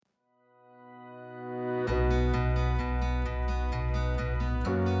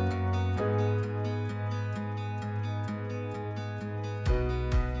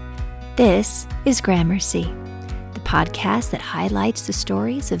This is Gramercy, the podcast that highlights the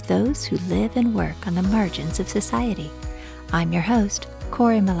stories of those who live and work on the margins of society. I'm your host,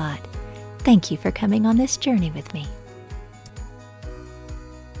 Corey Malott. Thank you for coming on this journey with me.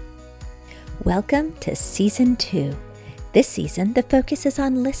 Welcome to Season 2. This season, the focus is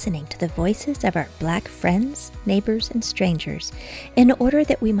on listening to the voices of our Black friends, neighbors, and strangers in order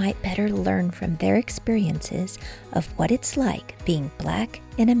that we might better learn from their experiences of what it's like being Black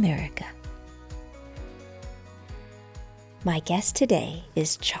in America. My guest today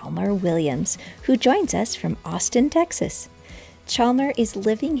is Chalmer Williams, who joins us from Austin, Texas. Chalmer is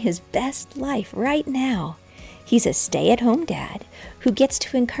living his best life right now. He's a stay-at-home dad who gets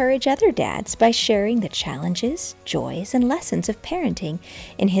to encourage other dads by sharing the challenges, joys, and lessons of parenting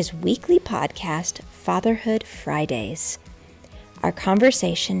in his weekly podcast, Fatherhood Fridays. Our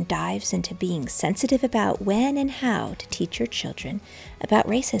conversation dives into being sensitive about when and how to teach your children about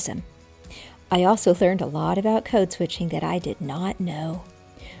racism. I also learned a lot about code switching that I did not know.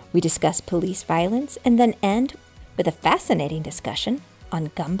 We discuss police violence and then end with a fascinating discussion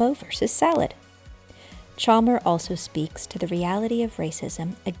on gumbo versus salad. Chalmer also speaks to the reality of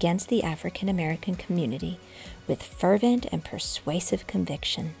racism against the African American community with fervent and persuasive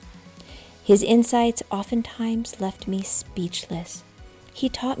conviction. His insights oftentimes left me speechless. He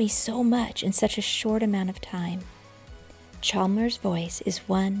taught me so much in such a short amount of time. Chalmer's voice is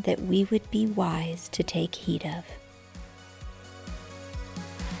one that we would be wise to take heed of.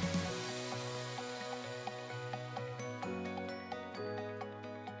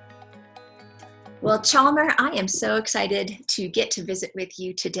 Well, Chalmer, I am so excited to get to visit with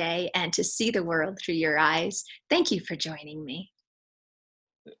you today and to see the world through your eyes. Thank you for joining me.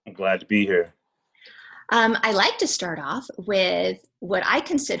 I'm glad to be here. I like to start off with what I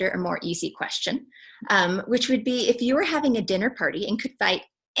consider a more easy question, which would be if you were having a dinner party and could invite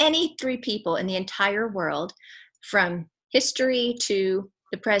any three people in the entire world from history to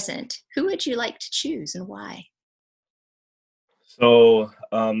the present, who would you like to choose and why? So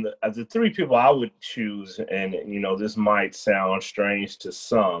as the three people I would choose, and this might sound strange to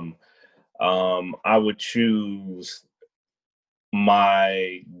some, I would choose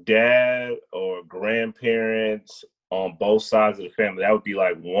my dad or grandparents on both sides of the family. That would be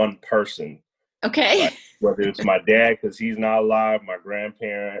like one person. Okay. Like, whether it's my dad because he's not alive, my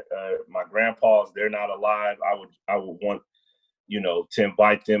grandpas, they're not alive. I would want to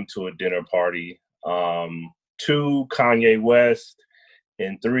invite them to a dinner party. 2, Kanye West,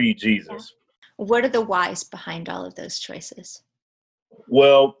 and 3, Jesus. What are the whys behind all of those choices?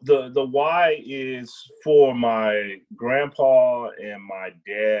 Well, the why is for my grandpa and my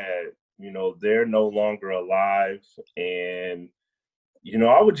dad, they're no longer alive. And,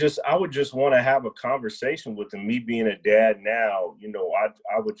 I would just want to have a conversation with them. Me being a dad now,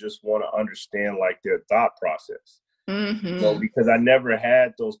 I would just want to understand like their thought process. Mm-hmm. Because I never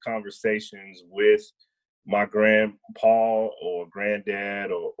had those conversations with my grandpa or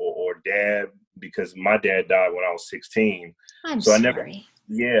granddad or dad, because my dad died when I was 16. I'm so sorry.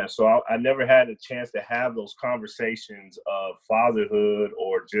 I never had a chance to have those conversations of fatherhood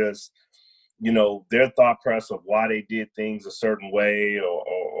or just, their thought process of why they did things a certain way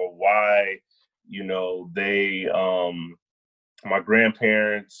or why, they, my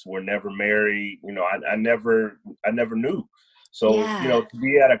grandparents were never married. I never knew. So, to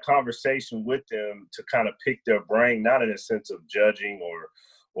be at a conversation with them to kind of pick their brain, not in a sense of judging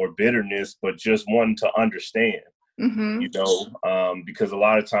or bitterness, but just wanting to understand, because a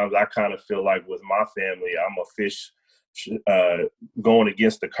lot of times I kind of feel like with my family, I'm a fish going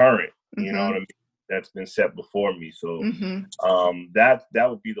against the current, you know what I mean? That's been set before me. So that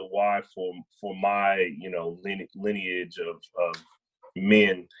would be the why for my, lineage of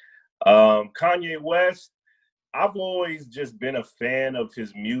men. Kanye West, I've always just been a fan of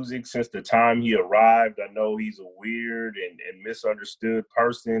his music since the time he arrived. I know he's a weird and misunderstood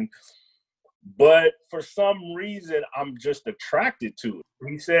person, but for some reason, I'm just attracted to it.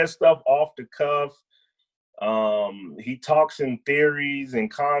 He says stuff off the cuff. He talks in theories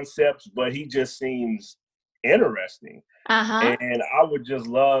and concepts, but he just seems interesting. And I would just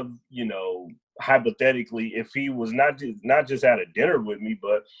love, hypothetically, if he was not just at a dinner with me,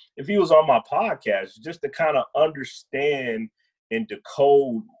 but if he was on my podcast, just to kind of understand and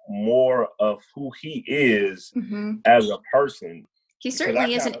decode more of who he is as a person. He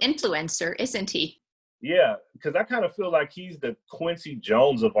certainly is an influencer, isn't he? Yeah, because I kind of feel like he's the Quincy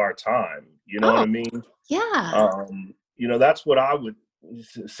Jones of our time. You know what I mean? Yeah. That's what I would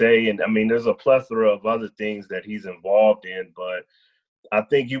say. And I mean, there's a plethora of other things that he's involved in, but I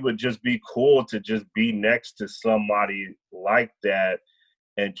think it would just be cool to just be next to somebody like that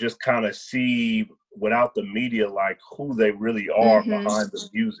and just kind of see without the media, like who they really are behind the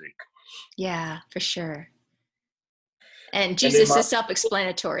music. Yeah, for sure. And And Jesus is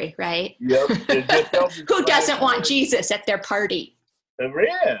self-explanatory, right? Yep. It's just Who doesn't want Jesus at their party?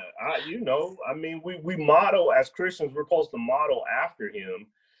 Yeah, I mean, we model as Christians, we're supposed to model after him.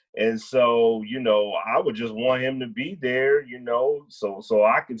 And so, I would just want him to be there, so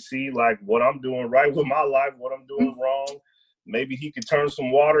I could see like what I'm doing right with my life, what I'm doing wrong. Maybe he could turn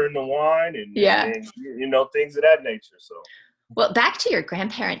some water into wine and things of that nature. So, well, back to your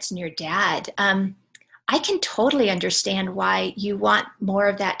grandparents and your dad. I can totally understand why you want more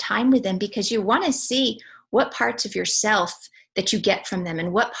of that time with them, because you want to see what parts of yourself that you get from them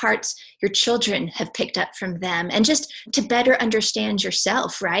and what parts your children have picked up from them, and just to better understand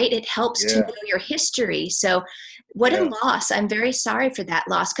yourself, right? It helps to know your history. So what a loss. I'm very sorry for that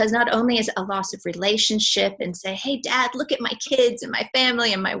loss, because not only is it a loss of relationship and say, hey, Dad, look at my kids and my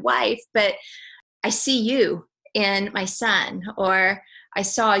family and my wife, but I see you in my son, or I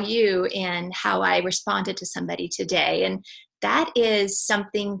saw you in how I responded to somebody today. And that is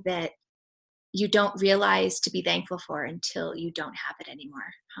something that you don't realize to be thankful for until you don't have it anymore.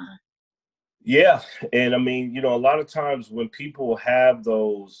 Huh? Yeah. And I mean, a lot of times when people have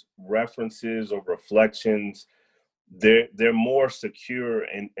those references or reflections, they're more secure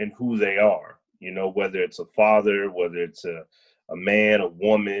in who they are, whether it's a father, whether it's a man, a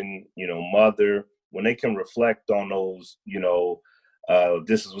woman, mother, when they can reflect on those,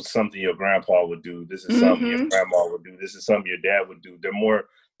 this is something your grandpa would do. This is something your grandma would do. This is something your dad would do.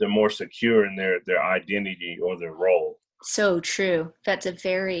 They're more secure in their identity or their role. So true. That's a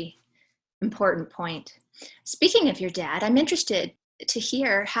very important point. Speaking of your dad, I'm interested to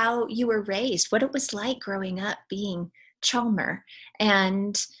hear how you were raised, what it was like growing up being Chalmer,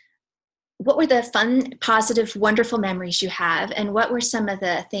 and what were the fun, positive, wonderful memories you have, and what were some of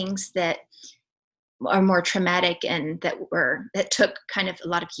the things that are more traumatic and that took kind of a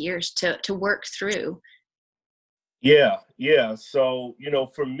lot of years to work through? Yeah. So,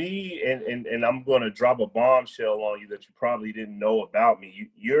 for me, and I'm going to drop a bombshell on you that you probably didn't know about me.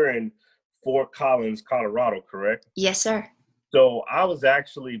 You're in Fort Collins, Colorado, correct? Yes, sir. So I was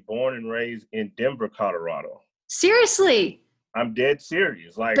actually born and raised in Denver, Colorado. Seriously? I'm dead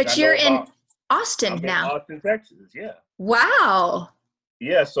serious. Like, but you're in Austin now. In Austin, Texas. Yeah. Wow.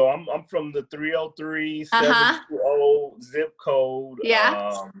 Yeah. So I'm from the 303 720 zip code.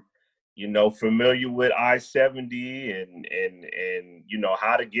 Yeah. Familiar with I-70 and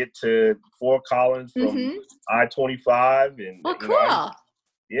how to get to Fort Collins from I-25 and cool.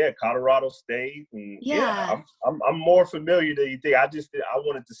 Colorado State, and I'm more familiar than you think. I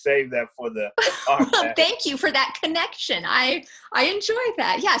wanted to save that for the podcast. Thank you for that connection. I enjoy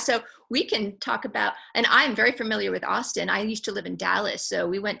that. Yeah, so we can talk about, and I'm very familiar with Austin. I used to live in Dallas, so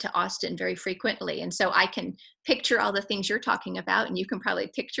we went to Austin very frequently, and so I can picture all the things you're talking about, and you can probably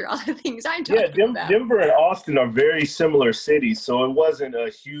picture all the things I'm talking about. Denver and Austin are very similar cities, so it wasn't a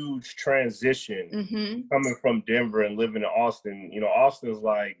huge transition coming from Denver and living in Austin. Austin's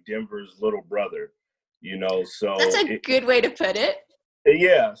like Denver's little brother, so that's a good way to put it.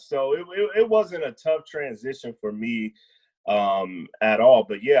 Yeah, so it wasn't a tough transition for me at all.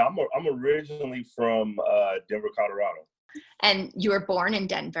 But yeah, I'm originally from Denver, Colorado. And you were born in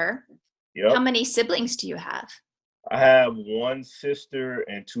Denver. Yep. How many siblings do you have? I have one sister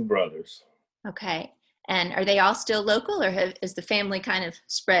and two brothers. Okay. And are they all still local, or is the family kind of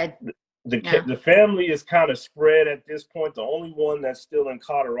spread? The family is kind of spread at this point. The only one that's still in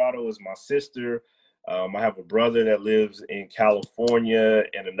Colorado is my sister. I have a brother that lives in California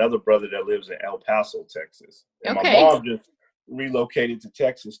and another brother that lives in El Paso, Texas. And my mom just relocated to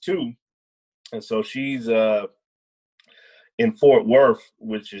Texas too. And so she's in Fort Worth,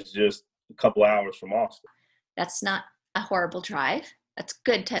 which is just a couple hours from Austin. That's not a horrible drive. That's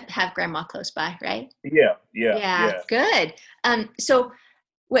good to have grandma close by, right? Yeah. Good. So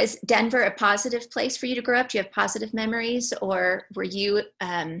was Denver a positive place for you to grow up? Do you have positive memories, or were you,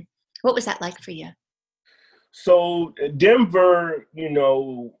 what was that like for you? So Denver,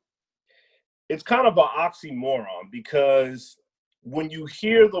 it's kind of an oxymoron, because when you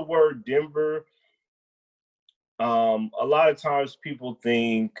hear the word Denver, a lot of times people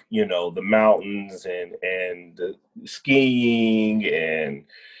think, the mountains and the skiing and,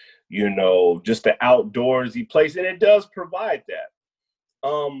 just the outdoorsy place. And it does provide that.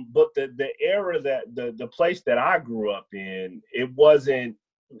 But the era that the place that I grew up in,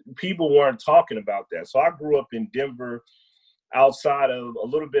 people weren't talking about that. So I grew up in Denver, a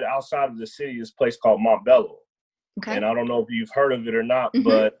little bit outside of the city, this place called Montbello. Okay. And I don't know if you've heard of it or not,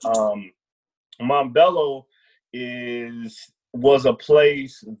 but Montbello is was a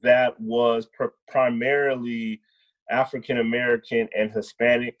place that was primarily African American and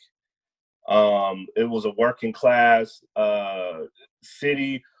Hispanic. It was a working class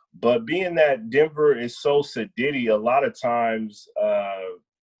city, but being that Denver is so sedity, a lot of times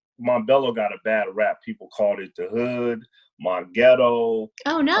Montbello got a bad rap. People called it the hood, Montghetto.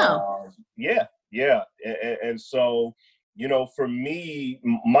 Oh no. Yeah. And so, for me,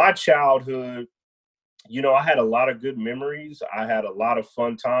 my childhood, I had a lot of good memories. I had a lot of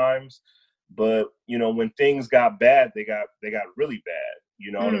fun times, but when things got bad, they got really bad.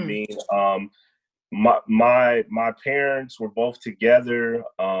 You know what I mean? My parents were both together,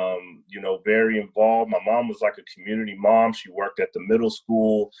 very involved. My mom was like a community mom. She worked at the middle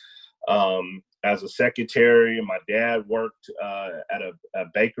school as a secretary, and my dad worked at a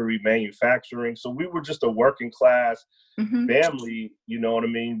bakery manufacturing. So we were just a working class family. You know what I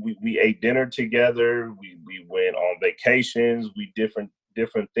mean? We ate dinner together. We went on vacations. We different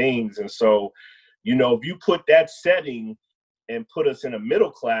things. And so, if you put that setting and put us in a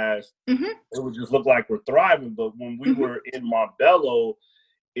middle class, it would just look like we're thriving. But when we were in Montbello,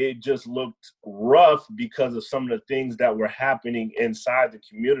 it just looked rough because of some of the things that were happening inside the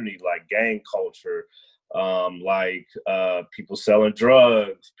community, like gang culture, like people selling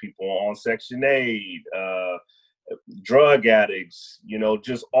drugs, people on Section 8, drug addicts,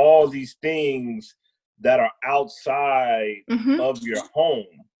 just all these things that are outside of your home.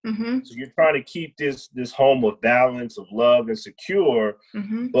 So you're trying to keep this home of balance, of love and secure.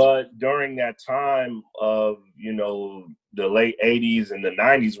 But during that time of, the late 80s and the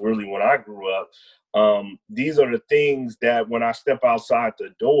 90s, really when I grew up, these are the things that when I step outside the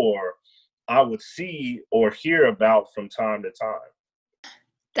door, I would see or hear about from time to time.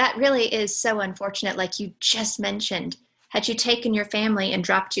 That really is so unfortunate. Like you just mentioned, had you taken your family and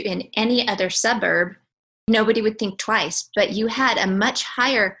dropped you in any other suburb, nobody would think twice, but you had a much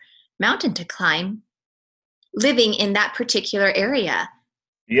higher mountain to climb living in that particular area.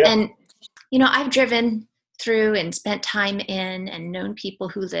 Yeah. And, I've driven through and spent time in and known people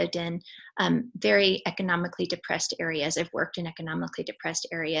who lived in very economically depressed areas. I've worked in economically depressed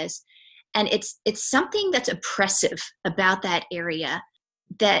areas. And it's something that's oppressive about that area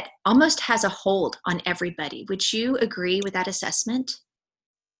that almost has a hold on everybody. Would you agree with that assessment?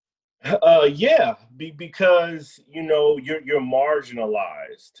 Yeah, because you're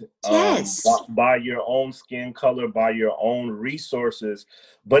marginalized Yes. by your own skin color, by your own resources.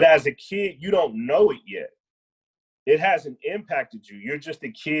 But as a kid, you don't know it yet. It hasn't impacted you. You're just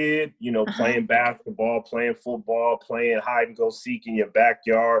a kid, playing basketball, playing football, playing hide and go seek in your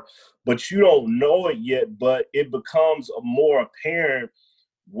backyard, but you don't know it yet. But it becomes more apparent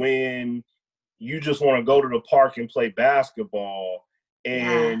when you just want to go to the park and play basketball,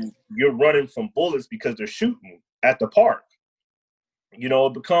 and you're running from bullets because they're shooting at the park.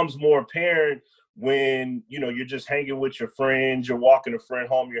 It becomes more apparent when, you're just hanging with your friends, you're walking a friend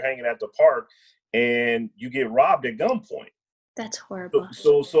home, you're hanging at the park, and you get robbed at gunpoint. That's horrible.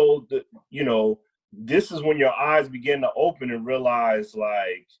 So this is when your eyes begin to open and realize,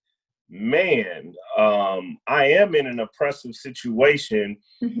 like, man, I am in an oppressive situation.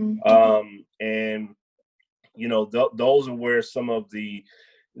 And those are where some of the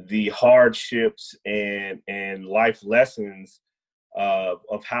hardships and life lessons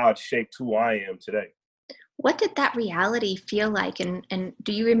of how it shaped who I am today. What did that reality feel like? And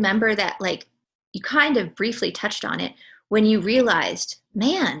do you remember that, like, you kind of briefly touched on it when you realized,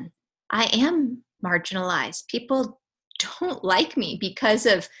 man, I am marginalized. People don't like me because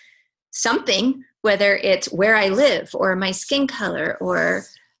of something, whether it's where I live or my skin color or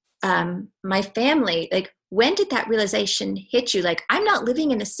my family. Like, when did that realization hit you? Like, I'm not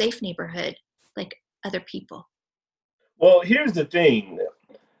living in a safe neighborhood like other people. Well, here's the thing.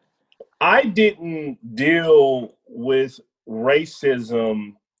 I didn't deal with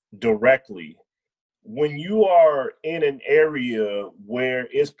racism directly. When you are in an area where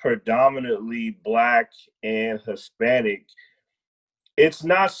it's predominantly Black and Hispanic, it's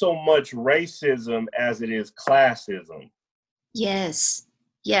not so much racism as it is classism. Yes.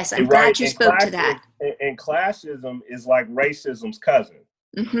 I'm glad you spoke to that. And classism is like racism's cousin,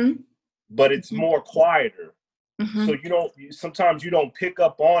 but it's more quieter. So sometimes you don't pick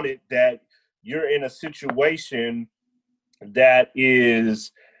up on it that you're in a situation that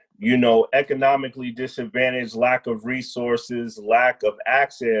is, economically disadvantaged, lack of resources, lack of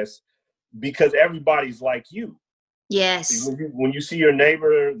access, because everybody's like you. Yes. When you see your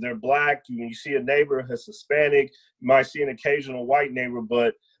neighbor, they're Black. When you see a neighbor who's Hispanic, you might see an occasional white neighbor,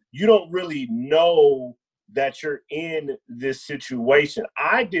 but you don't really know that you're in this situation.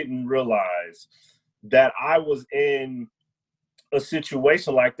 I didn't realize that I was in a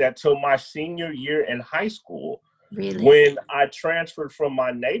situation like that till my senior year in high school. Really? When I transferred from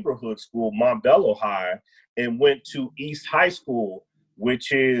my neighborhood school, Montbello High, and went to East High School,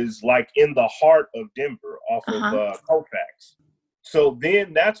 which is like in the heart of Denver off of Colfax. So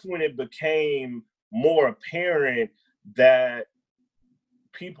then that's when it became more apparent that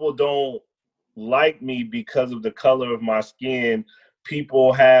people don't like me because of the color of my skin.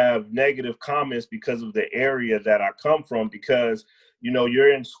 People have negative comments because of the area that I come from, because, you know,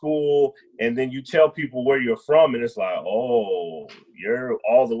 you're in school and then you tell people where you're from and it's like, oh, you're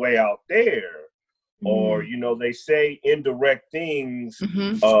all the way out there. Or, you know, they say indirect things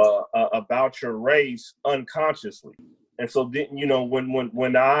about your race unconsciously. And so then, you know,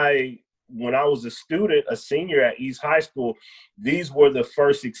 when I was a student, a senior at East High School, these were the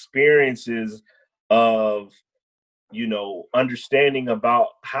first experiences of, you know, understanding about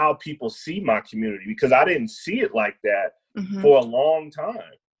how people see my community, because I didn't see it like that for a long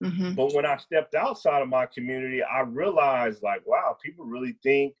time. But when I stepped outside of my community, I realized, like, wow, people really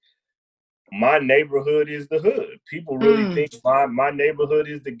think my neighborhood is the hood. People really think my neighborhood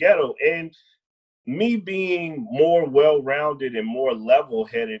is the ghetto. And me being more well-rounded and more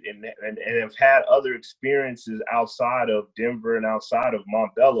level-headed and have had other experiences outside of Denver and outside of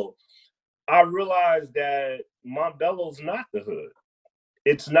Montbello, I realized that Montbello's not the hood.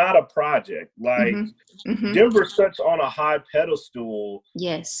 It's not a project. Like, Denver sits on a high pedestal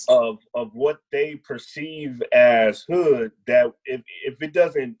of what they perceive as hood, that if it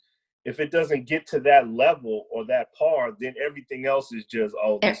doesn't get to that level or that par, then everything else is just,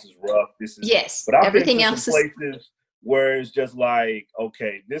 oh, this is rough. This is But I've everything been to else some places where it's just like,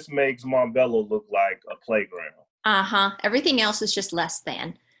 okay, this makes Montbello look like a playground. Everything else is just less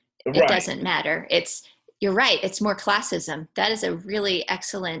than. It doesn't matter. You're right. It's more classism. That is a really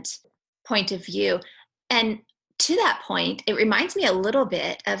excellent point of view. And to that point, it reminds me a little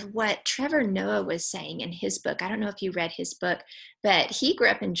bit of what Trevor Noah was saying in his book. I don't know if you read his book, but he grew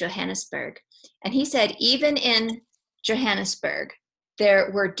up in Johannesburg. And he said, even in Johannesburg, there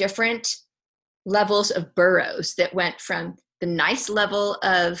were different levels of boroughs that went from the nice level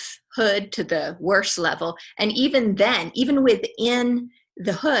of hood to the worst level. And even then, even within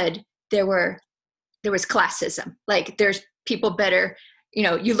the hood, there was classism. Like, there's people better, you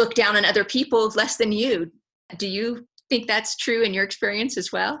know, you look down on other people less than you. Do you think that's true in your experience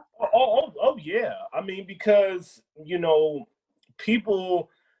as well? Oh yeah. I mean, because, you know,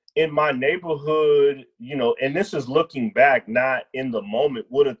 people in my neighborhood, you know, and this is looking back, not in the moment,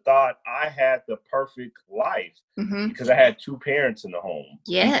 would have thought I had the perfect life because I had two parents in the home.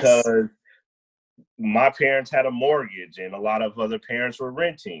 Yes. Because my parents had a mortgage and a lot of other parents were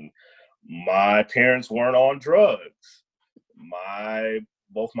renting. My parents weren't on drugs.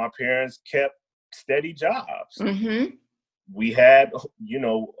 Both my parents kept steady jobs. We had, you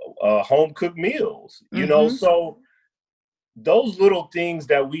know, home cooked meals, you know, so those little things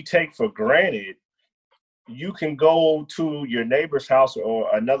that we take for granted, you can go to your neighbor's house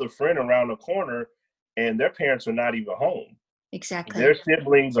or another friend around the corner and their parents are not even home. Exactly. Their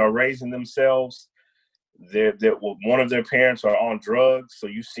siblings are raising themselves. One of their parents are on drugs, so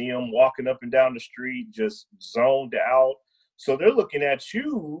you see them walking up and down the street just zoned out. So they're looking at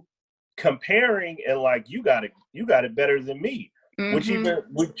you, comparing, and like, you got it better than me,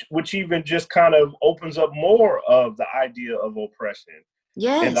 which even just kind of opens up more of the idea of oppression.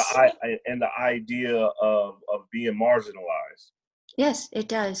 Yes. And the idea of being marginalized. Yes, it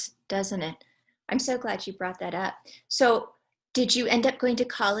does, doesn't it? I'm so glad you brought that up. So, did you end up going to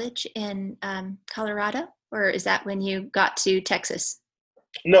college in Colorado, or is that when you got to Texas?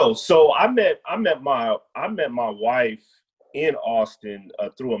 No, so I met my wife in Austin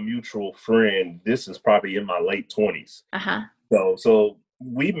through a mutual friend. This is probably in my late 20s. So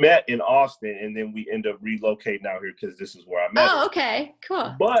we met in Austin, and then we end up relocating out here because this is where I met her. Okay,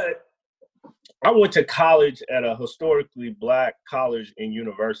 cool. But I went to college at a historically Black college and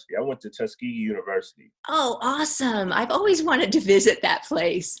university. I went to Tuskegee University. Oh, awesome. I've always wanted to visit that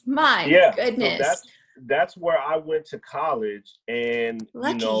place. My goodness. So that's where I went to college. And,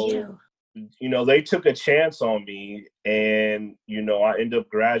 Lucky you know, they took a chance on me, and, you know, I ended up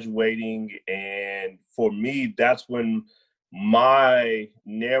graduating. And for me, that's when my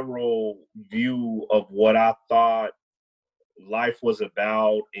narrow view of what I thought life was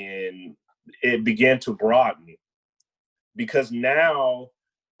about, and it began to broaden, because now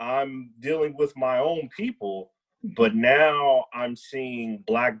I'm dealing with my own people, but now I'm seeing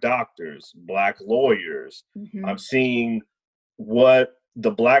Black doctors, Black lawyers. I'm seeing what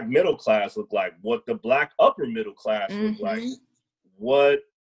the Black middle class look like, what the Black upper middle class look like, what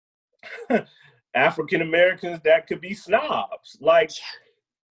African Americans that could be snobs. Like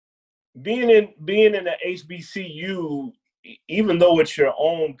being in the HBCU, even though it's your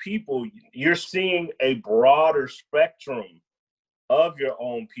own people, you're seeing a broader spectrum of your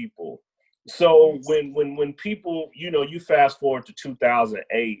own people. So when people, you fast forward to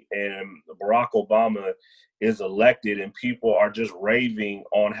 2008 and Barack Obama is elected and people are just raving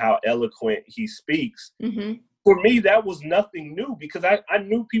on how eloquent he speaks. Mm-hmm. For me, that was nothing new because I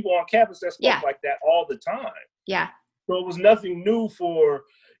knew people on campus that spoke like that all the time. Yeah. So it was nothing new for,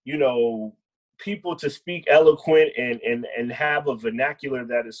 people to speak eloquent and have a vernacular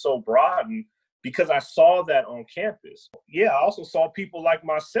that is so broadened because I saw that on campus. Yeah, I also saw people like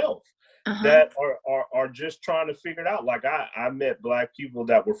myself that are just trying to figure it out. Like I met Black people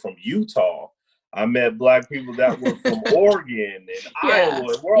that were from Utah. I met Black people that were from Oregon and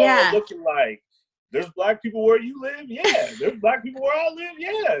Iowa. We're all looking like, there's Black people where you live? Yeah. There's Black people where I live?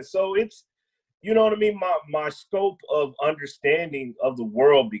 Yeah. So it's, you know what I mean? My scope of understanding of the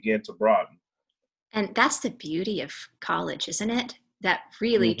world began to broaden. And that's the beauty of college, isn't it? That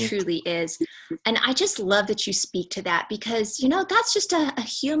really, truly is. And I just love that you speak to that because, that's just a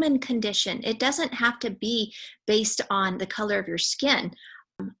human condition. It doesn't have to be based on the color of your skin.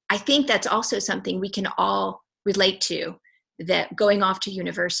 I think that's also something we can all relate to, that going off to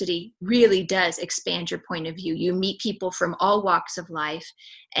university really does expand your point of view. You meet people from all walks of life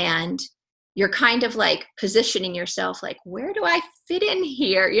and you're kind of like positioning yourself like, where do I fit in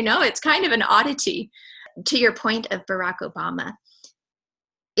here? It's kind of an oddity. To your point of Barack Obama,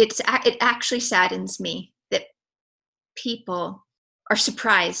 it actually saddens me that people are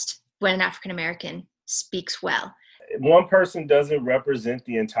surprised when an African American speaks well. One person doesn't represent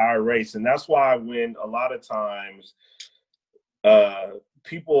the entire race. And that's why when a lot of times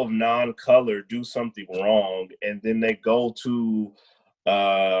people of non-color do something wrong and then they go to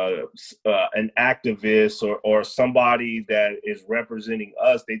an activist or somebody that is representing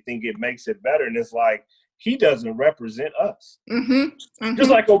us, they think it makes it better. And it's like, he doesn't represent us.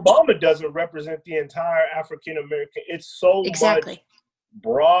 Just like Obama doesn't represent the entire African American. It's so much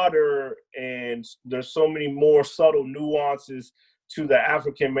broader and there's so many more subtle nuances to the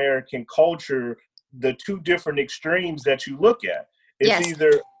African American culture, the two different extremes that you look at. It's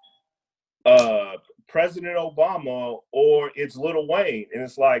either President Obama or it's Lil Wayne. And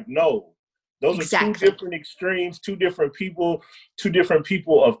it's like, no, those are two different extremes, two different people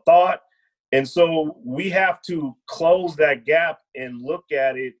of thought. And so we have to close that gap and look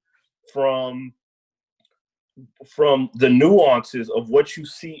at it from the nuances of what you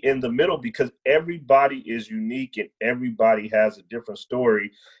see in the middle, because everybody is unique and everybody has a different story,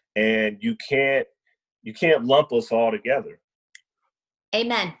 and you can't lump us all together.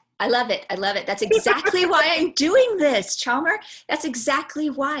 Amen. I love it. That's exactly why I'm doing this, Chalmer. That's exactly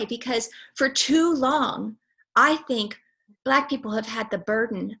why, because for too long, I think Black people have had the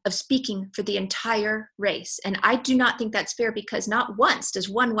burden of speaking for the entire race. And I do not think that's fair, because not once does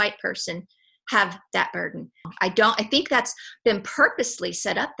one white person have that burden. I think that's been purposely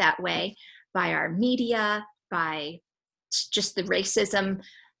set up that way by our media, by just the racism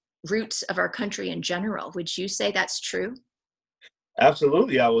roots of our country in general. Would you say that's true?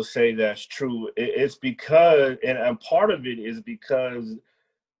 Absolutely, I would say that's true. It's because, and part of it is because,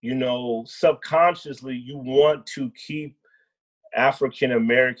 subconsciously you want to keep African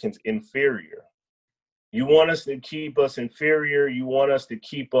Americans inferior. You want us to keep us inferior. You want us to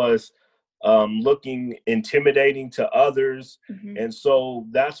keep us looking intimidating to others. And so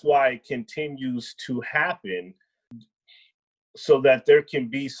that's why it continues to happen, so that there can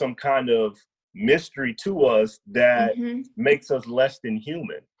be some kind of mystery to us that makes us less than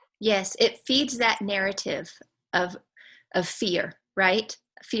human. Yes, it feeds that narrative of fear, right?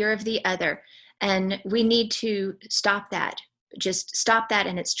 Fear of the other. And we need to stop that. Just stop that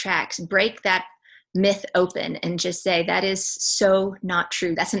in its tracks, break that myth open and just say that is so not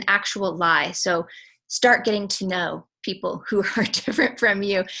true. That's an actual lie. So start getting to know people who are different from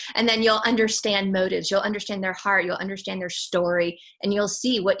you, and then you'll understand motives. You'll understand their heart. You'll understand their story, and you'll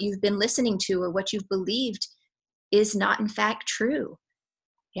see what you've been listening to or what you've believed is not in fact true.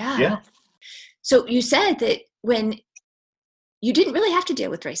 Yeah. So you said that when you didn't really have to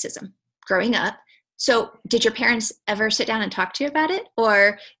deal with racism growing up. So did your parents ever sit down and talk to you about it,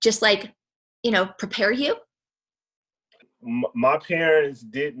 or just prepare you? My parents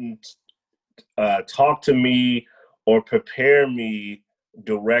didn't talk to me or prepare me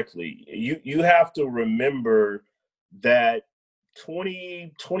directly. You have to remember that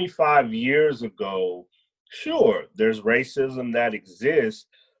 25 years ago, sure, there's racism that exists,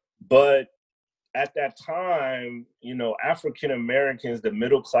 but at that time, African Americans, the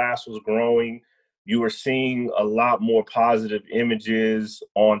middle class was growing. You were seeing a lot more positive images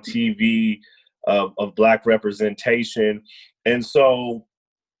on TV of Black representation. And so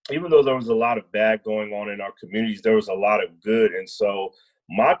even though there was a lot of bad going on in our communities, there was a lot of good. And so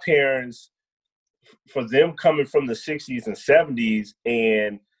my parents, for them coming from the 60s and 70s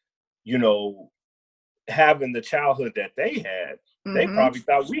and, you know, having the childhood that they had, they probably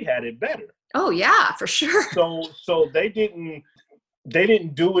thought we had it better. Oh yeah, for sure. So they didn't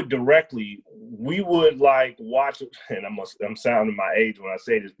do it directly. We would like watch, and I'm sounding my age when I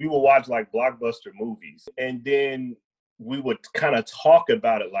say this, we would watch like blockbuster movies, and then we would kind of talk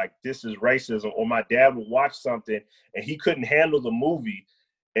about it like this is racism, or my dad would watch something and he couldn't handle the movie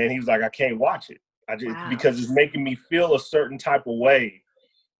and he was like, I can't watch it. Because it's making me feel a certain type of way.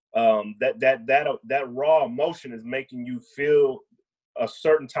 That raw emotion is making you feel a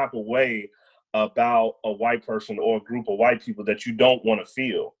certain type of way about a white person or a group of white people that you don't want to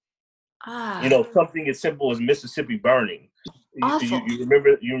feel. You know, something as simple as Mississippi Burning. Awful. You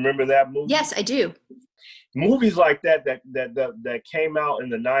remember that movie? Yes, I do. Movies like that came out in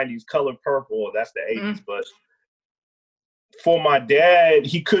the 90s, Color Purple, that's the 80s, but for my dad,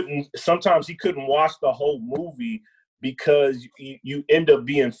 sometimes he couldn't watch the whole movie because you end up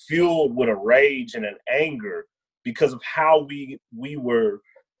being fueled with a rage and an anger because of how we were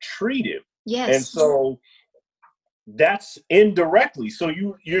treated. Yes. And so that's indirectly. So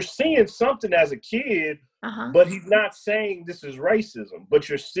you're seeing something as a kid, but he's not saying this is racism, but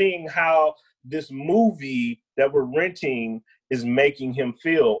you're seeing how this movie that we're renting is making him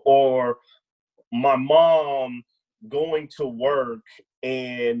feel. Or my mom going to work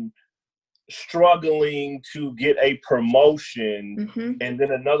and struggling to get a promotion, and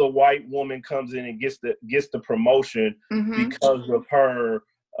then another white woman comes in and gets the promotion because of her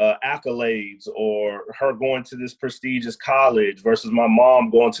accolades, or her going to this prestigious college versus my mom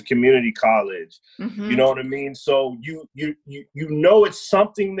going to community college. You know what I mean? So you know it's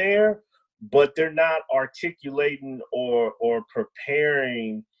something there, but they're not articulating or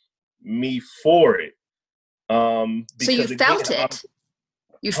preparing me for it. So you felt it.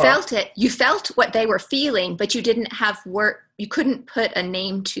 You felt it. You felt what they were feeling, but you didn't have you couldn't put a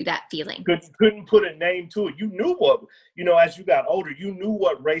name to that feeling. Couldn't put a name to it. You knew what, as you got older, you knew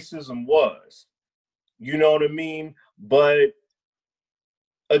what racism was. You know what I mean? But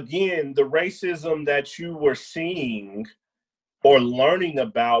again, the racism that you were seeing or learning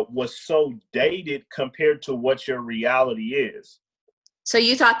about was so dated compared to what your reality is. So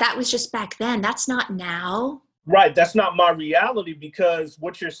you thought that was just back then. That's not now. Right. That's not my reality, because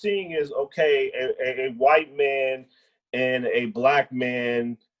what you're seeing is, okay, a white man and a black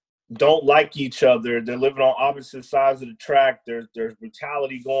man don't like each other. They're living on opposite sides of the track. There's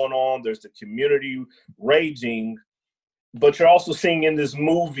brutality going on. There's the community raging. But you're also seeing in this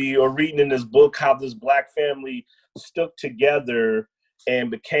movie or reading in this book how this black family stuck together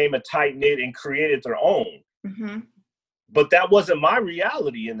and became a tight-knit and created their own. But that wasn't my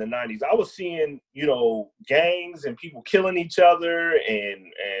reality in the 90s. I was seeing, gangs and people killing each other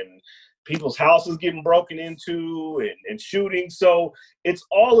and people's houses getting broken into and shooting. So it's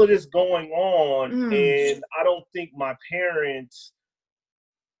all of this going on. And I don't think my parents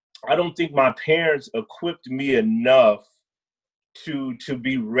equipped me enough to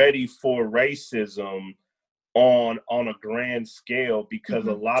be ready for racism on a grand scale, because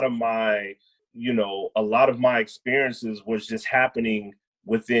a lot of my experiences was just happening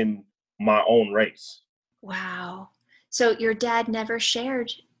within my own race. Wow. So your dad never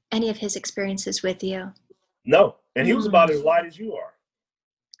shared any of his experiences with you? No. And he was about as light as you are.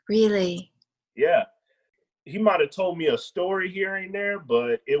 Really? Yeah. He might have told me a story here and there,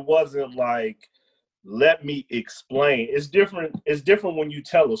 but it wasn't like, let me explain. It's different when you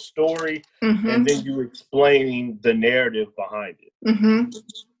tell a story and then you explain the narrative behind it.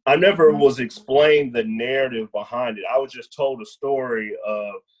 I never was explained the narrative behind it. I was just told a story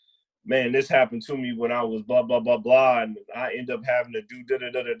of, man, this happened to me when I was blah, blah, blah, blah, and I end up having to do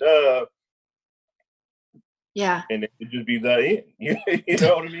da-da-da-da-da. Yeah. And it would just be the end. You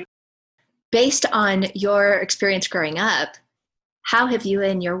know what I mean? Based on your experience growing up, how have you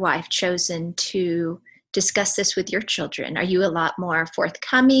and your wife chosen to discuss this with your children? Are you a lot more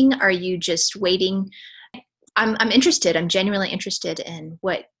forthcoming? Are you just waiting? I'm interested. I'm genuinely interested in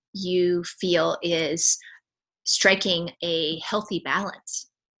what you feel is striking a healthy balance.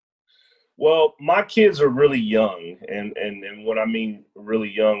 Well, my kids are really young, and what I mean really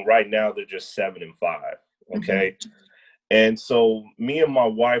young, right now they're just 7 and 5. Okay. And so me and my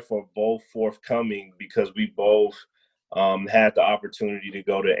wife are both forthcoming because we both had the opportunity to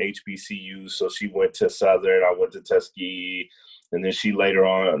go to HBCU. So she went to Southern, I went to Tuskegee, and then she later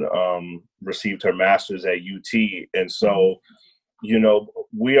on received her master's at UT. And so, you know,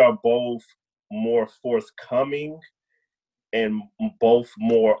 we are both more forthcoming and both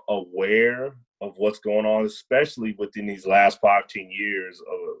more aware of what's going on, especially within these last 10 years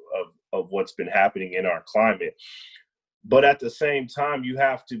of what's been happening in our climate. But at the same time, you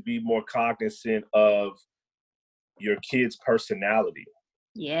have to be more cognizant of your kid's personality.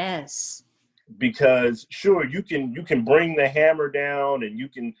 Yes. Because sure, you can bring the hammer down and you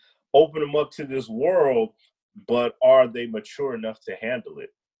can open them up to this world, but are they mature enough to handle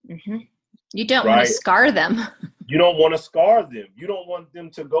it? Mm-hmm. You don't want to scar them. You don't want to scar them. You don't want them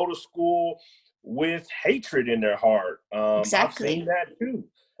to go to school with hatred in their heart. Exactly. I've seen that too.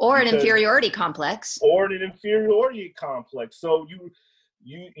 Or an inferiority complex. Or an inferiority complex. So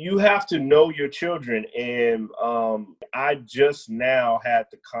you have to know your children. And I just now had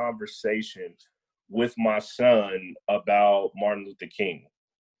the conversation with my son about Martin Luther King.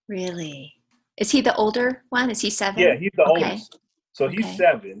 Really? Is he the older one? Is he 7? Yeah, he's the oldest. So he's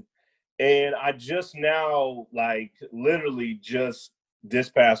 7. And I just now, like literally just this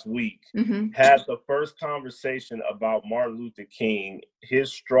past week, had the first conversation about Martin Luther King,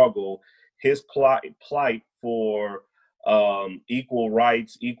 his struggle, his plight for equal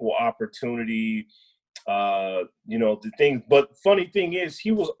rights, equal opportunity, you know, the things. But funny thing is,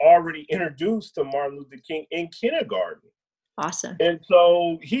 he was already introduced to Martin Luther King in kindergarten. Awesome. And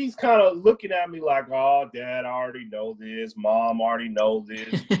so he's kind of looking at me like, oh, Dad, I already know this. Mom, I already know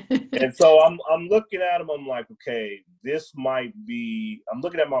this. And so I'm looking at him. I'm like, okay, this might be, I'm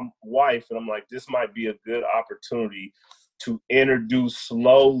looking at my wife and I'm like, this might be a good opportunity to introduce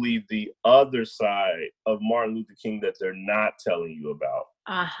slowly the other side of Martin Luther King that they're not telling you about.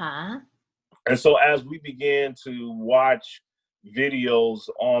 Uh-huh. And so as we began to watch videos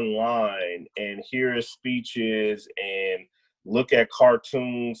online and hear his speeches and look at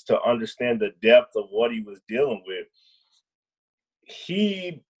cartoons to understand the depth of what he was dealing with,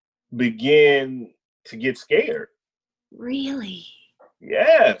 he began to get scared. Really?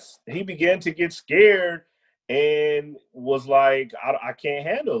 Yes. He began to get scared and was like, I can't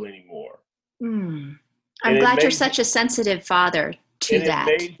handle anymore. I'm glad you're such a sensitive father to that.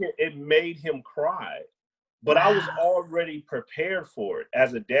 It made him cry. But wow. I was already prepared for it.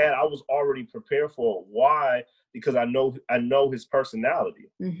 As a dad, I was already prepared for it. Why? Because I know his personality.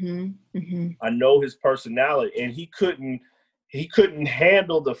 I know his personality, and he couldn't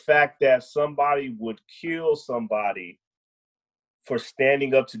handle the fact that somebody would kill somebody for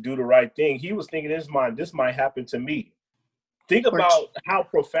standing up to do the right thing. He was thinking, this might happen to me. Think about how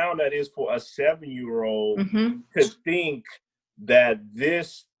profound that is for a 7-year-old to think that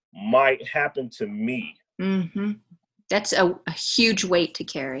this might happen to me. That's a huge weight to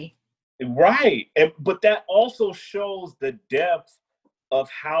carry. Right. But that also shows the depth of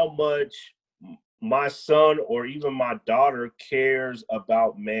how much my son or even my daughter cares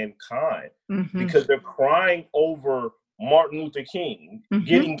about mankind, because they're crying over Martin Luther King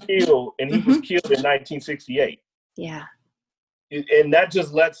getting killed, and he was killed in 1968. Yeah. And that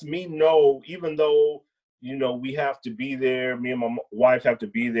just lets me know, even though, you know, we have to be there, me and my wife have to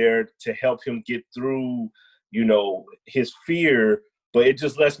be there to help him get through, you know, his fear, but it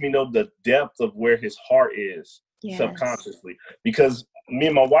just lets me know the depth of where his heart is subconsciously. Because me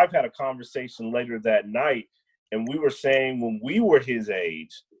and my wife had a conversation later that night, and we were saying when we were his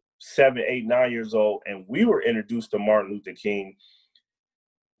age, 7, 8, 9 years old, and we were introduced to Martin Luther King,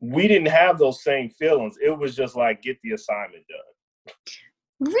 we didn't have those same feelings. It was just like, get the assignment done.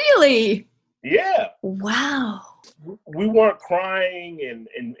 Really? Yeah. Wow. We weren't crying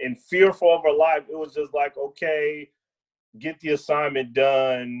and fearful of our life. It was just like, okay, get the assignment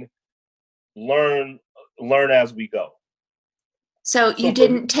done, learn as we go. So you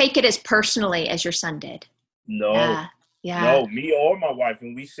didn't take it as personally as your son did? No. No, me or my wife.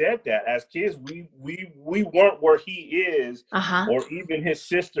 And we said that as kids, we weren't where he is, or even his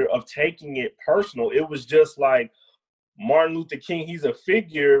sister, of taking it personal. It was just like, Martin Luther King, he's a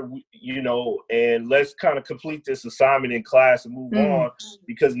figure, you know, and let's kind of complete this assignment in class and move on,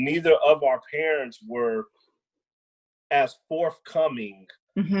 because neither of our parents were as forthcoming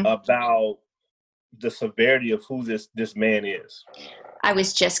about the severity of who this man is. I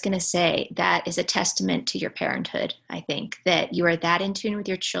was just going to say that is a testament to your parenthood. I think that you are that in tune with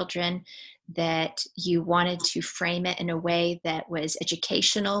your children, that you wanted to frame it in a way that was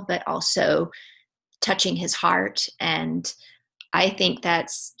educational, but also touching his heart. And I think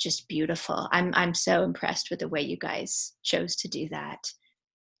that's just beautiful. I'm so impressed with the way you guys chose to do that.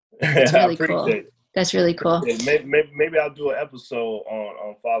 It's really cool. That's really cool. Yeah, maybe I'll do an episode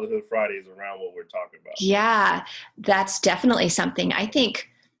on Fatherhood Fridays around what we're talking about. Yeah, that's definitely something. I think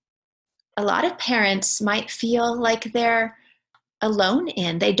a lot of parents might feel like they're alone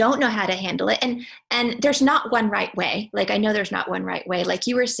in. They don't know how to handle it. And there's not one right way. Like, I know there's not one right way. Like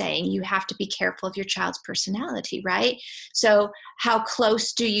you were saying, you have to be careful of your child's personality, right? So how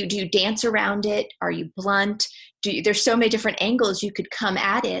close do you dance around it? Are you blunt? There's so many different angles you could come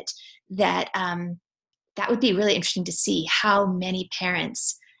at it that that would be really interesting to see how many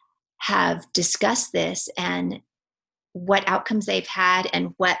parents have discussed this and what outcomes they've had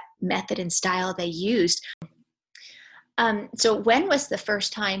and what method and style they used. So when was the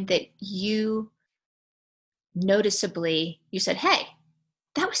first time that you noticeably, you said, hey,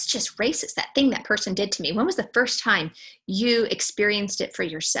 that was just racist, that thing that person did to me? When was the first time you experienced it for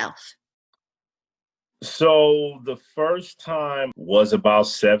yourself? So the first time was about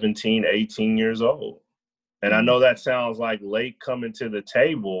 17, 18 years old. And I know that sounds like late coming to the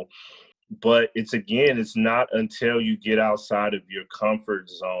table, but it's not until you get outside of your comfort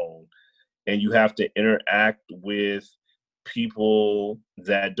zone and you have to interact with people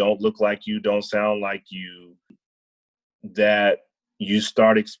that don't look like you, don't sound like you, that you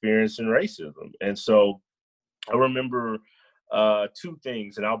start experiencing racism. And so I remember two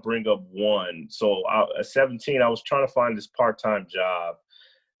things, and I'll bring up one. So at 17, I was trying to find this part-time job,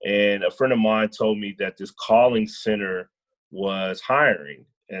 and a friend of mine told me that this calling center was hiring.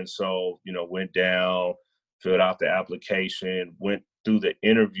 And so, went down, filled out the application, went through the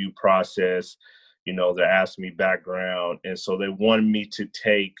interview process. They asked me background. And so they wanted me to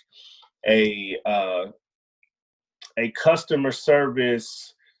take a customer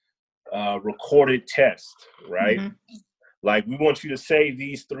service recorded test, right? Mm-hmm. Like, we want you to say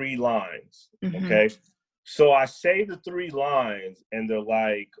these 3 lines, mm-hmm. Okay? So I say the 3 lines, and they're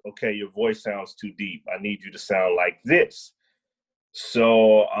like, okay, your voice sounds too deep. I need you to sound like this.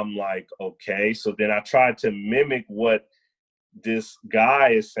 So I'm like, okay. So then I tried to mimic what this guy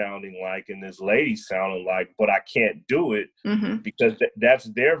is sounding like and this lady sounding like, but I can't do it, mm-hmm. because that's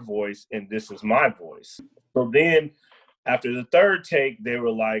their voice and this is my voice. So then after the 3rd take, they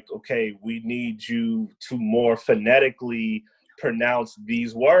were like, okay, we need you to more phonetically pronounce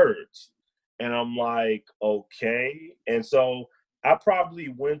these words. And I'm like, okay. And so I probably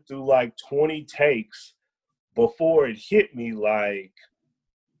went through like 20 takes before it hit me, like,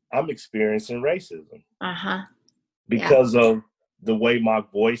 I'm experiencing racism. Uh-huh. Because of the way my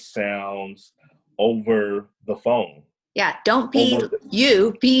voice sounds over the phone. Yeah, don't be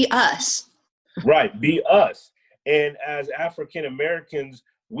you, be us. Right, be us. And as African Americans,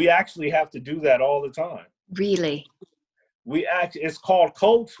 we actually have to do that all the time. Really? It's called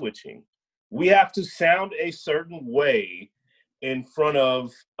code switching. We have to sound a certain way in front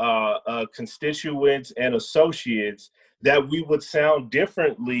of constituents and associates that we would sound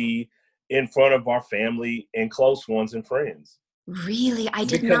differently in front of our family and close ones and friends. Really? I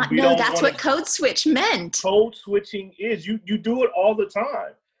did not know that's what code switch meant. Code switching is, you do it all the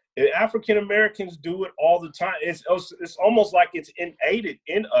time. African Americans do it all the time. It's almost like it's innate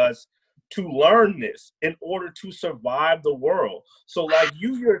in us to learn this in order to survive the world. So like,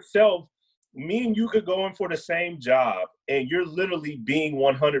 you yourself, me and you could go in for the same job and you're literally being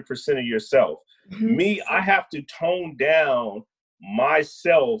 100% of yourself. Mm-hmm. Me, I have to tone down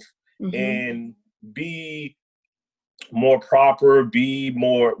myself, mm-hmm. and be more proper, be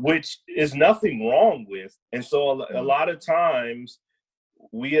more, which is nothing wrong with. And so a lot of times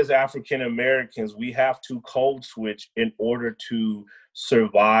we as African Americans, we have to code switch in order to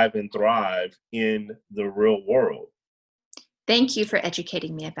survive and thrive in the real world. Thank you for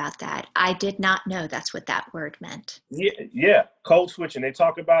educating me about that. I did not know that's what that word meant. Yeah, code switching. They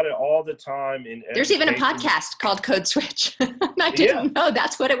talk about it all the time. There's even a podcast called Code Switch. I didn't know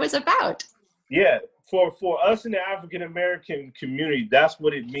that's what it was about. Yeah, for us in the African American community, that's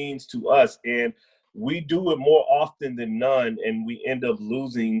what it means to us. And we do it more often than none, and we end up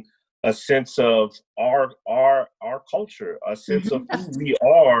losing a sense of our culture, a sense mm-hmm. of who we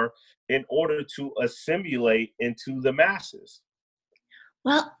are, in order to assimilate into the masses.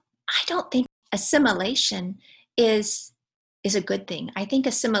 Well, I don't think assimilation is a good thing. I think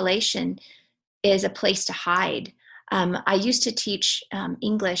assimilation is a place to hide. I used to teach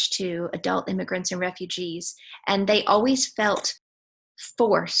English to adult immigrants and refugees, and they always felt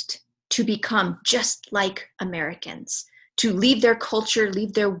forced to become just like Americans, to leave their culture,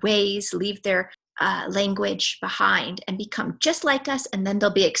 leave their ways, leave their language behind and become just like us, and then they'll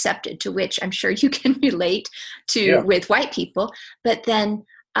be accepted, to which I'm sure you can relate to with white people. But then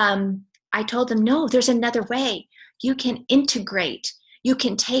I told them, no, there's another way. You can integrate. You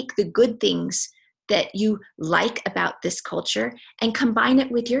can take the good things that you like about this culture and combine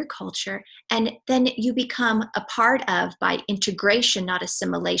it with your culture. And then you become a part of by integration, not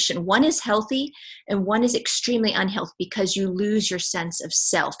assimilation. One is healthy and one is extremely unhealthy because you lose your sense of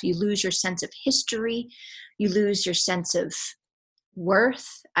self. You lose your sense of history. You lose your sense of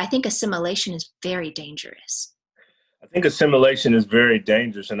worth. I think assimilation is very dangerous. I think assimilation is very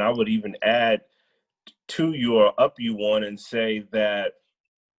dangerous. And I would even add to you or up you one and say that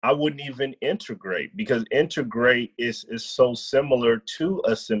I wouldn't even integrate, because integrate is so similar to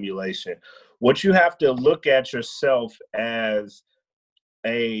assimilation. What you have to look at yourself as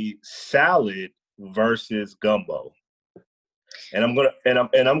a salad versus gumbo. And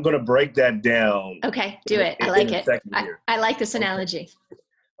I'm gonna break that down. Okay, do it. I like it. I like this analogy.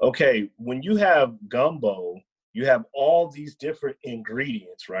 Okay, when you have gumbo, you have all these different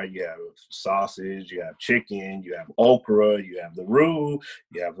ingredients, right? You have sausage, you have chicken, you have okra, you have the roux,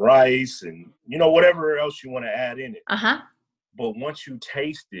 you have rice, and whatever else you want to add in it. But once you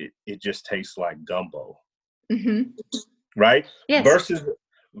taste it, it just tastes like gumbo, right? Yes.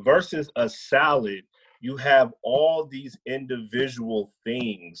 Versus a salad, you have all these individual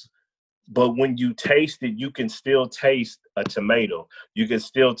things. But when you taste it, you can still taste a tomato. You can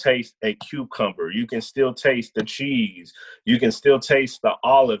still taste a cucumber. You can still taste the cheese. You can still taste the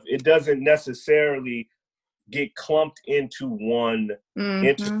olive. It doesn't necessarily get clumped into one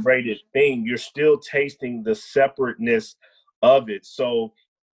integrated thing. You're still tasting the separateness of it. So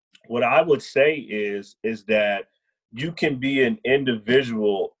what I would say is that you can be an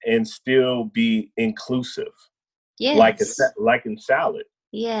individual and still be inclusive. Yes. Like in salad.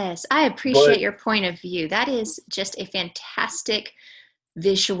 Yes, I appreciate your point of view. That is just a fantastic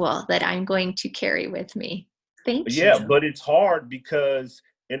visual that I'm going to carry with me. Thank you. Yeah, but it's hard because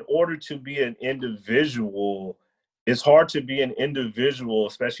in order to be an individual, it's hard to be an individual,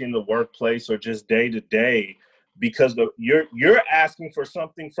 especially in the workplace or just day to day, because you're asking for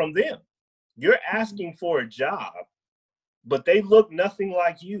something from them. You're asking for a job, but they look nothing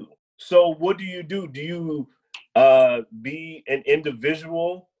like you. So what do you do? Do you be an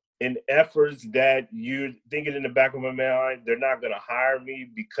individual in efforts that you're thinking in the back of my mind, they're not going to hire me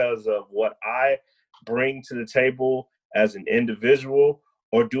because of what I bring to the table as an individual?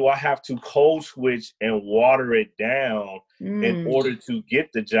 Or do I have to code switch and water it down in order to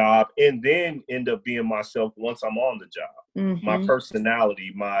get the job and then end up being myself once I'm on the job? My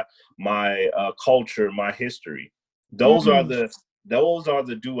personality, my culture, my history. Those are the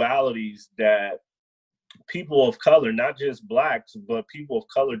dualities that people of color, not just Blacks, but people of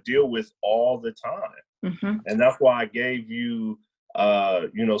color deal with all the time. And that's why I gave you, a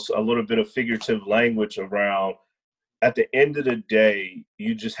little bit of figurative language around, at the end of the day,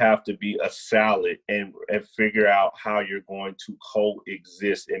 you just have to be a salad and figure out how you're going to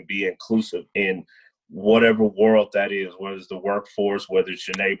coexist and be inclusive in whatever world that is, whether it's the workforce, whether it's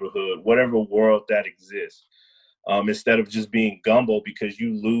your neighborhood, whatever world that exists. Instead of just being gumbo, because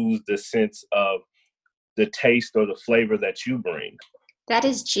you lose the sense of the taste or the flavor that you bring. That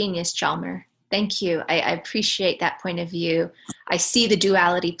is genius, Chalmer. Thank you. I appreciate that point of view. I see the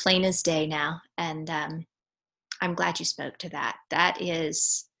duality plain as day now, and I'm glad you spoke to that. That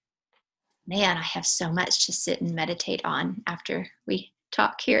is, man, I have so much to sit and meditate on after we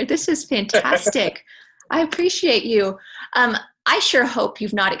talk here. This is fantastic. I appreciate you. I sure hope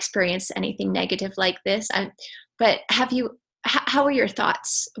you've not experienced anything negative like this. But have you? How are your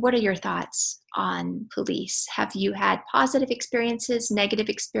thoughts? What are your thoughts on police? Have you had positive experiences, negative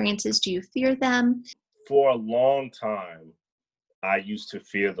experiences? Do you fear them? For a long time, I used to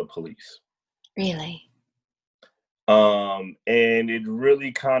fear the police. Really? And it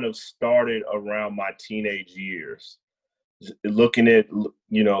really kind of started around my teenage years. Looking at,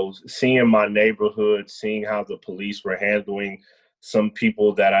 seeing my neighborhood, seeing how the police were handling some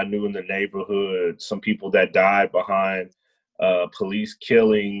people that I knew in the neighborhood, some people that died behind police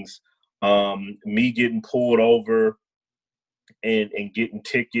killings, me getting pulled over and getting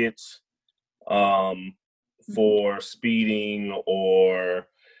tickets for speeding, or,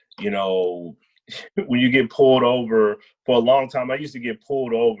 when you get pulled over. For a long time, I used to get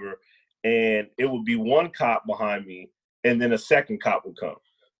pulled over and it would be one cop behind me and then a second cop would come.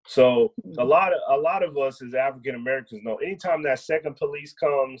 So a lot of us as African Americans know, anytime that second police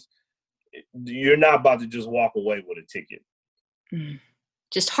comes, you're not about to just walk away with a ticket.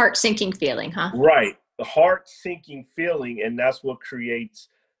 Just heart-sinking feeling, huh? Right. The heart-sinking feeling, and that's what creates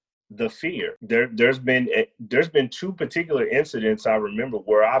the fear. There's been two particular incidents I remember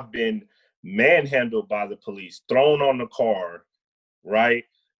where I've been manhandled by the police, thrown on the car, right?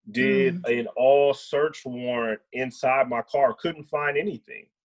 Did an all search warrant inside my car, couldn't find anything.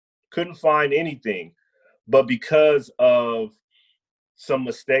 couldn't find anything. But because of some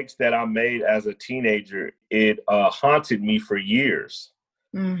mistakes that I made as a teenager, it haunted me for years.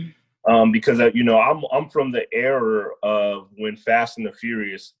 Because I'm from the era of when Fast and the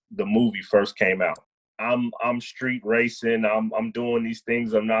Furious, the movie, first came out. I'm street racing. I'm doing these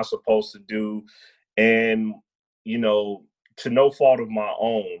things I'm not supposed to do, and to no fault of my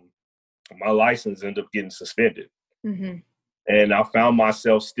own, my license ended up getting suspended. And I found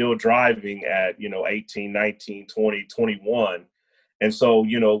myself still driving at 18, 19, 20, 21. And so,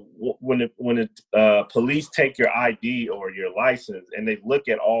 when the police take your ID or your license and they look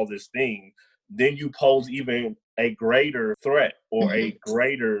at all this thing, then you pose even a greater threat or a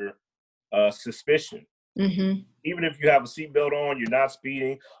greater suspicion. Even if you have a seatbelt on, you're not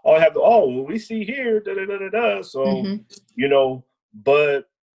speeding. All you have to, we see here, da da da da da. So, but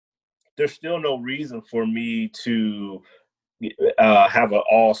there's still no reason for me to have an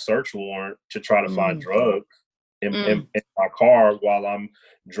all search warrant to try to find drugs in my car while I'm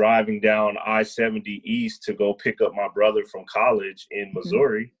driving down I-70 East to go pick up my brother from college in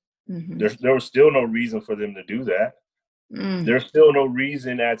Missouri. There was still no reason for them to do that. There's still no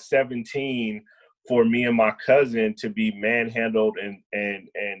reason at 17 for me and my cousin to be manhandled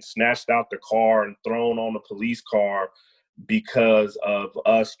and snatched out the car and thrown on the police car because of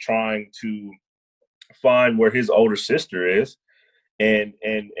us trying to find where his older sister is and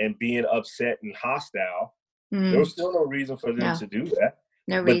being upset and hostile. There was still no reason for them to do that.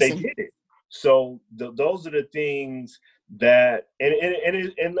 No but reason. They did it. So those are the things that,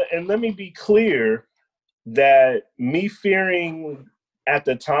 and let me be clear that me fearing at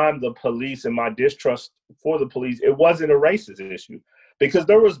the time the police and my distrust for the police, it wasn't a racist issue because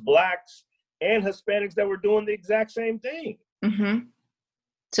there was Blacks and Hispanics that were doing the exact same thing.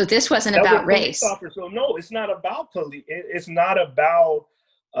 So this wasn't about race. So no, it's not about police. It's not about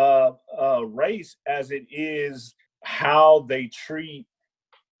race as it is how they treat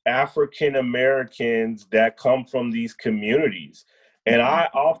African Americans that come from these communities. And I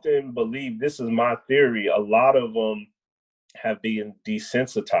often believe, this is my theory, a lot of them have been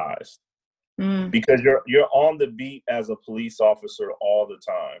desensitized because you're on the beat as a police officer all the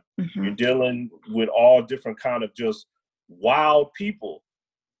time. You're dealing with all different kind of just wild people.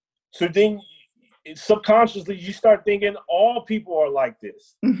 So then subconsciously you start thinking all people are like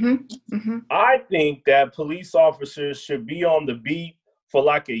this. I think that police officers should be on the beat for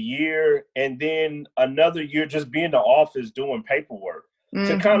like a year and then another year just be in the office doing paperwork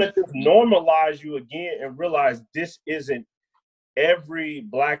to kind of just normalize you again and realize this isn't every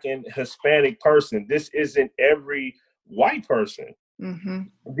Black and Hispanic person. This isn't every white person.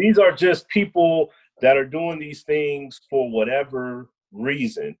 These are just people that are doing these things for whatever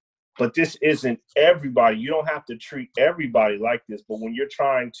reason. But this isn't everybody. You don't have to treat everybody like this. But when you're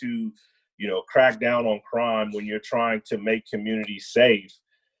trying to, crack down on crime, when you're trying to make communities safe,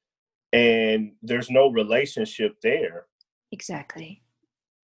 and there's no relationship there. Exactly.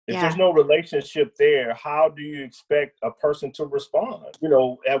 If there's no relationship there, how do you expect a person to respond?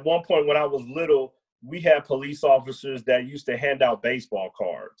 At one point when I was little, we had police officers that used to hand out baseball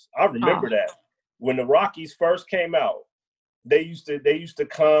cards. I remember that. When the Rockies first came out, they used to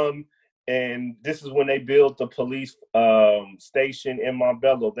come, and this is when they built the police station in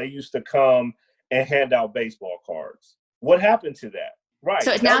Montbello. They used to come and hand out baseball cards. What happened to that? Right.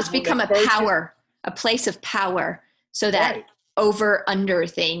 So now it's become a place of power, so that over under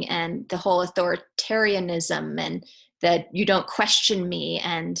thing and the whole authoritarianism and that you don't question me.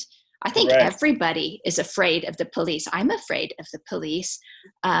 And I think everybody is afraid of the police. I'm afraid of the police.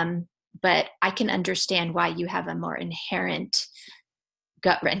 But I can understand why you have a more inherent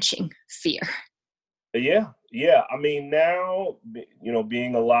gut-wrenching fear. Yeah. I mean, now,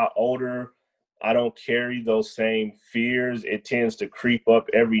 being a lot older, I don't carry those same fears. It tends to creep up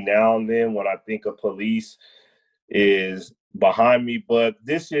every now and then when I think of police is behind me. But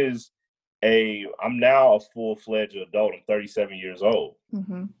I'm now a full-fledged adult. I'm 37 years old,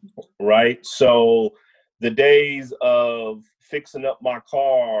 right? So the days of fixing up my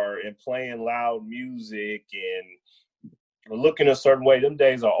car and playing loud music and looking a certain way, them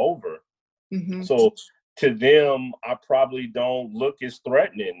days are over. So to them, I probably don't look as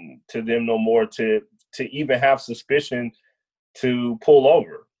threatening to them no more to even have suspicion to pull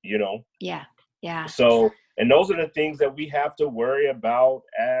over, Yeah. So, and those are the things that we have to worry about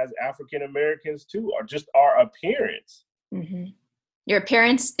as African Americans too, are just our appearance. Your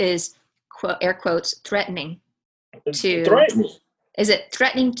appearance is, air quotes, threatening. Is it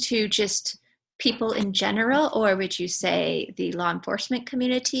threatening to just people in general, or would you say the law enforcement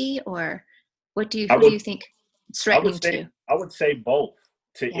community, or who do you think it's threatening to? I would say both.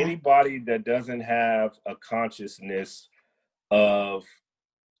 to anybody that doesn't have a consciousness of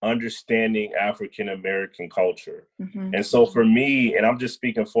understanding African American culture. And so for me, and I'm just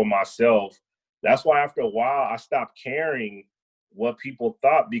speaking for myself, that's why after a while I stopped caring what people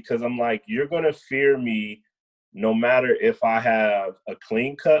thought, because I'm like, you're going to fear me no matter if I have a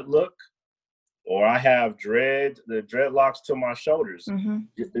clean cut look or I have the dreadlocks to my shoulders.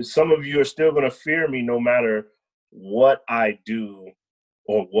 Some of you are still going to fear me no matter what I do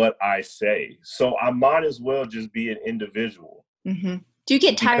or what I say. So I might as well just be an individual. Do you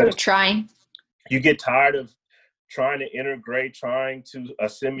get tired of trying? You get tired of trying to integrate, trying to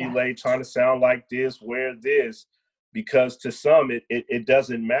assimilate, trying to sound like this, wear this, because to some, it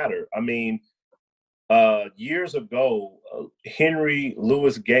doesn't matter. I mean, years ago, Henry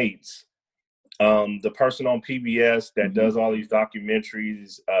Louis Gates, the person on PBS that does all these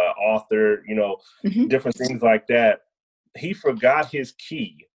documentaries, author, different things like that, he forgot his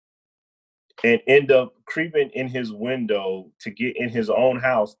key and end up creeping in his window to get in his own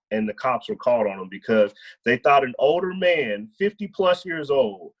house. And the cops were called on him because they thought an older man, 50 plus years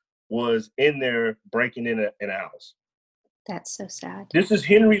old, was in there breaking in a house. That's so sad. This is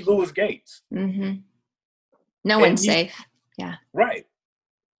Henry Louis Gates. No one's safe. Yeah. Right.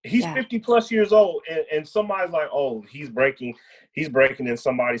 He's 50 plus years old, and somebody's like, oh, he's breaking in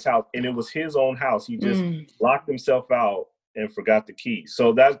somebody's house. And it was his own house. He just locked himself out and forgot the key.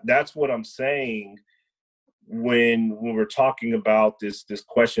 So that's what I'm saying when we're talking about this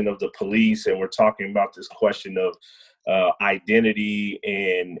question of the police, and we're talking about this question of identity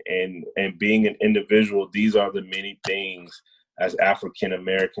and being an individual. These are the many things as African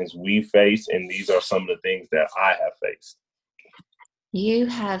Americans we face, and these are some of the things that I have faced. You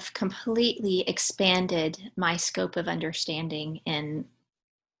have completely expanded my scope of understanding in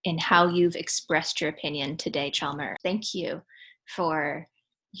how you've expressed your opinion today, Chalmer. Thank you for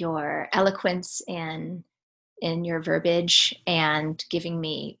your eloquence and in your verbiage and giving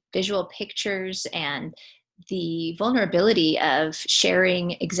me visual pictures and the vulnerability of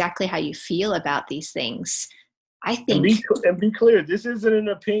sharing exactly how you feel about these things. I think... And be clear, this isn't an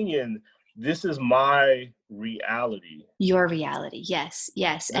opinion. This is my reality. Your reality, yes.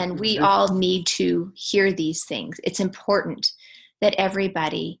 And we all need to hear these things. It's important that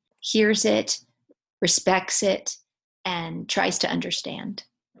everybody hears it, respects it, and tries to understand.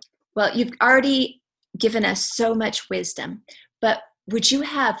 Well, you've already given us so much wisdom, but would you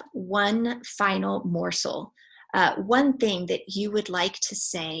have one final morsel, one thing that you would like to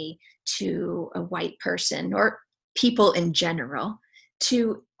say to a white person or people in general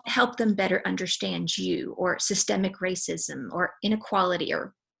to help them better understand you, or systemic racism or inequality,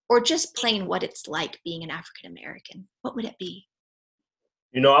 or just plain what it's like being an African American? What would it be?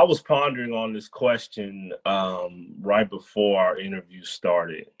 I was pondering on this question right before our interview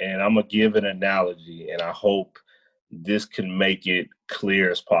started, and I'm going to give an analogy, and I hope this can make it clear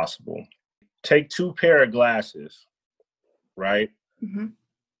as possible. Take two pair of glasses, right?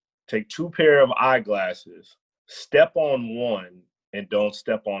 Take two pair of eyeglasses, step on one, and don't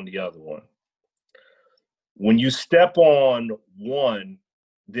step on the other one. When you step on one,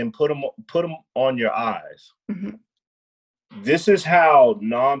 then put them on your eyes. This is how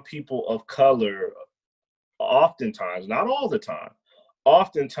non-people of color oftentimes, not all the time,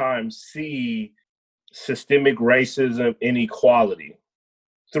 oftentimes see systemic racism, inequality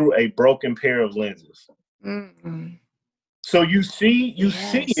through a broken pair of lenses. So you see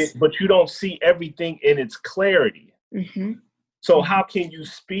it, but you don't see everything in its clarity. So how can you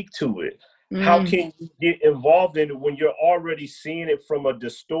speak to it? How can you get involved in it when you're already seeing it from a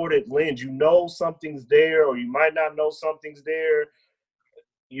distorted lens? You know something's there, or you might not know something's there,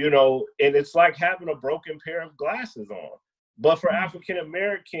 and it's like having a broken pair of glasses on. But for African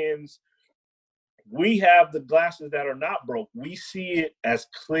Americans, we have the glasses that are not broke. We see it as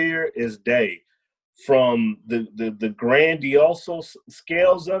clear as day, from the grandiose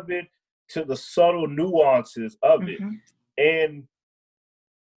scales of it to the subtle nuances of it. And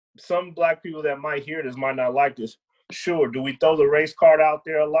some Black people that might hear this might not like this. Sure, do we throw the race card out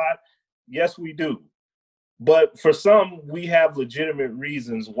there a lot? Yes, we do. But for some, we have legitimate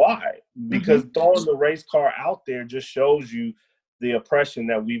reasons why. Because throwing the race card out there just shows you the oppression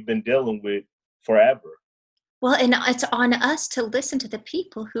that we've been dealing with forever. Well, and it's on us to listen to the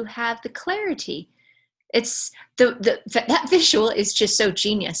people who have the clarity. It's that visual is just so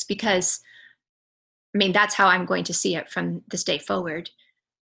genius, because that's how I'm going to see it from this day forward.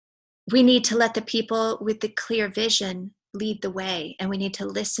 We need to let the people with the clear vision lead the way, and we need to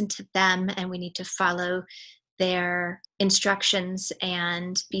listen to them, and we need to follow their instructions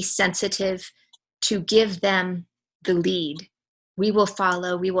and be sensitive to give them the lead we will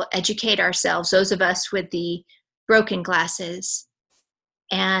follow, we will educate ourselves, those of us with the broken glasses,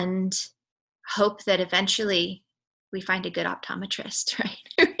 and hope that eventually we find a good optometrist, right?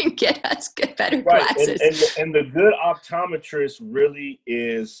 Who can get us better glasses. And the good optometrist really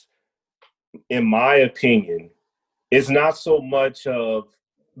is, in my opinion, is not so much of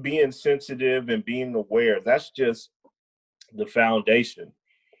being sensitive and being aware. That's just the foundation.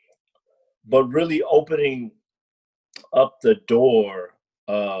 But really opening up the door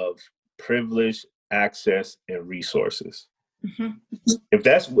of privilege, access, and resources. Mm-hmm. If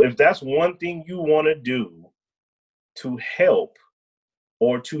that's one thing you want to do to help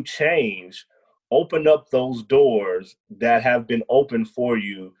or to change, open up those doors that have been open for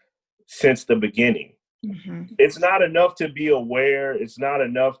you since the beginning. Mm-hmm. It's not enough to be aware. It's not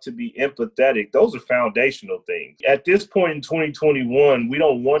enough to be empathetic. Those are foundational things. At this point in 2021, we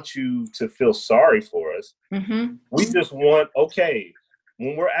don't want you to feel sorry for us. Mm-hmm. We just want, okay,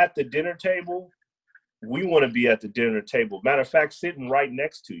 when we're at the dinner table, we want to be at the dinner table. Matter of fact, sitting right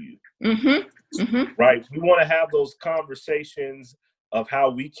next to you. Mm-hmm. Mm-hmm. Right? We want to have those conversations of how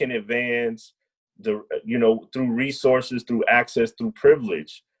we can advance through resources, through access, through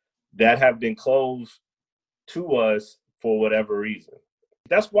privilege that have been closed to us for whatever reason.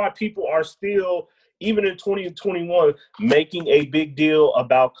 That's why people are still, even in 2021, making a big deal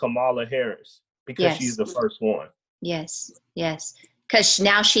about Kamala Harris, because she's the first one. Yes. Because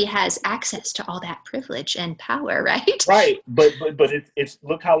now she has access to all that privilege and power, right? Right. But it's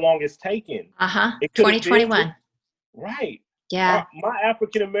look how long it's taken. 2021. Right. Yeah. My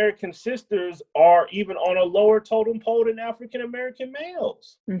African American sisters are even on a lower totem pole than African American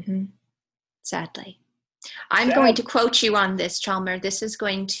males. Mm-hmm. Sadly. I'm going to quote you on this, Chalmer. This is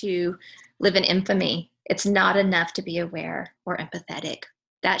going to live in infamy. It's not enough to be aware or empathetic.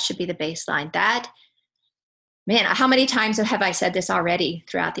 That should be the baseline. Man, how many times have I said this already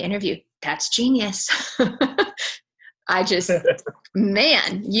throughout the interview? That's genius.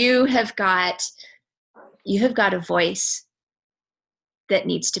 Man, you have got a voice that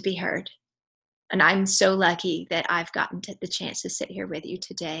needs to be heard. And I'm so lucky that I've gotten the chance to sit here with you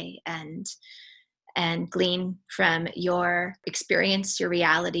today and glean from your experience, your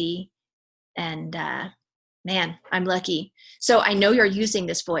reality. And man, I'm lucky. So I know you're using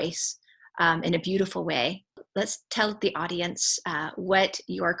this voice in a beautiful way. Let's tell the audience what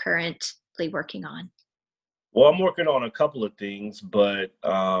you're currently working on. Well, I'm working on a couple of things, but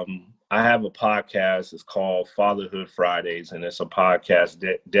I have a podcast. It's called Fatherhood Fridays, and it's a podcast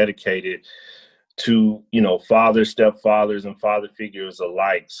dedicated to, fathers, stepfathers, and father figures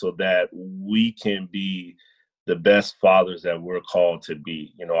alike, so that we can be the best fathers that we're called to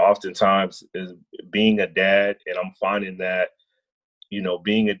be. Oftentimes is being a dad, and I'm finding that,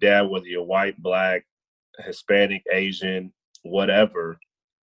 being a dad, whether you're white, black, Hispanic, Asian, whatever,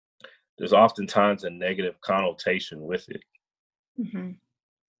 there's oftentimes a negative connotation with it. Mm-hmm.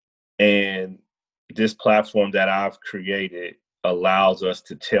 And this platform that I've created allows us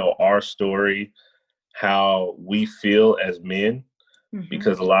to tell our story, how we feel as men, mm-hmm.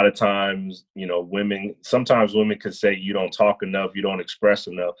 because a lot of times, sometimes women could say you don't talk enough, you don't express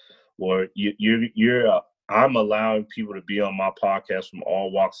enough, or I'm allowing people to be on my podcast from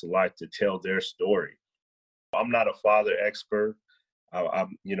all walks of life to tell their story. I'm not a father expert. I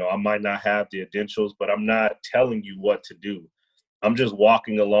might not have the credentials, but I'm not telling you what to do. I'm just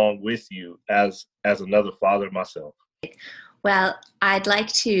walking along with you as another father myself. Well, I'd like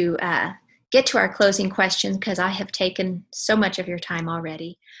to get to our closing questions because I have taken so much of your time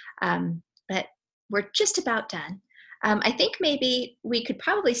already. But we're just about done. I think maybe we could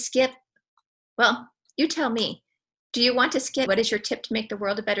probably skip. Well, you tell me. Do you want to skip? What is your tip to make the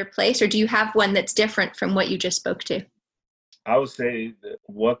world a better place? Or do you have one that's different from what you just spoke to? I would say that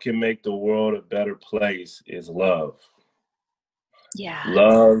what can make the world a better place is love. Yeah.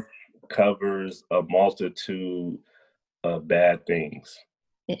 Love covers a multitude of bad things.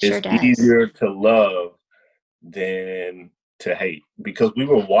 It sure does. It's easier to love than to hate, because we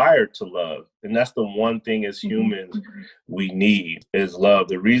were wired to love. And that's the one thing as humans mm-hmm. we need is love.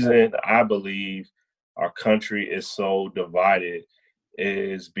 The reason I believe our country is so divided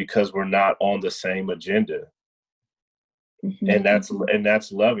is because we're not on the same agenda. Mm-hmm. And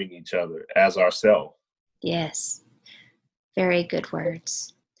that's loving each other as ourselves. Yes. Very good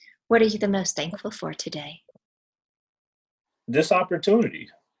words. What are you the most thankful for today? This opportunity.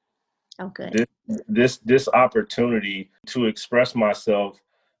 Oh, good. This opportunity to express myself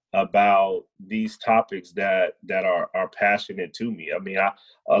about these topics that are passionate to me. I mean,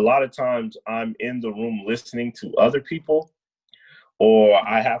 a lot of times I'm in the room listening to other people, or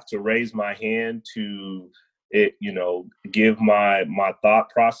I have to raise my hand to give my thought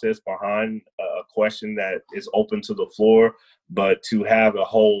process behind a question that is open to the floor, but to have a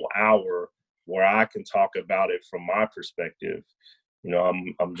whole hour where I can talk about it from my perspective,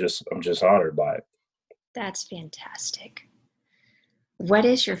 I'm just honored by it. That's fantastic. What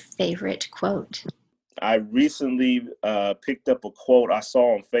is your favorite quote? I recently picked up a quote I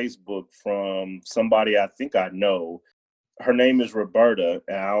saw on Facebook from somebody I think I know. Her name is Roberta,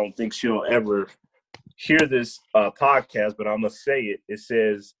 and I don't think she'll ever hear this podcast, but I'm going to say it. It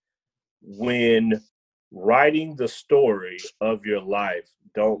says, when writing the story of your life,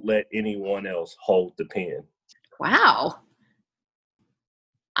 don't let anyone else hold the pen. Wow.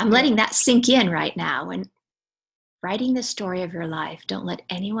 I'm letting that sink in right now. And writing the story of your life, don't let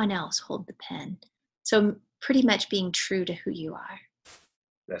anyone else hold the pen. So pretty much being true to who you are.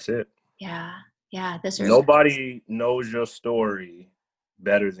 That's it. Yeah. Nobody knows your story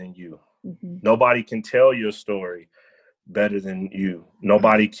better than you. Mm-hmm. Nobody can tell your story better than you.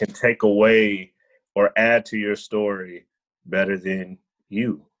 Nobody can take away or add to your story better than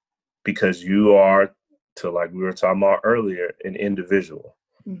you, because you are, like we were talking about earlier, an individual.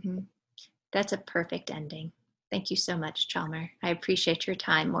 Mm-hmm. That's a perfect ending. Thank you so much, Chalmer. I appreciate your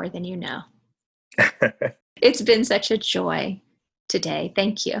time more than you know. It's been such a joy today.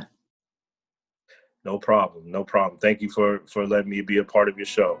 Thank you. No problem. Thank you for letting me be a part of your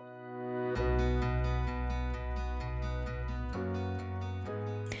show.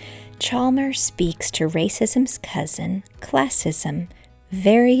 Chalmer speaks to racism's cousin, classism,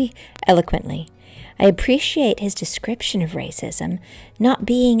 very eloquently. I appreciate his description of racism not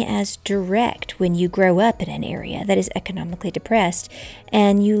being as direct when you grow up in an area that is economically depressed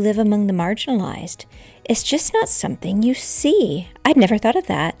and you live among the marginalized. It's just not something you see. I'd never thought of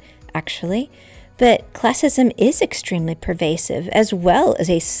that, actually. But classism is extremely pervasive, as well as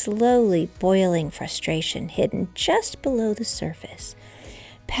a slowly boiling frustration hidden just below the surface.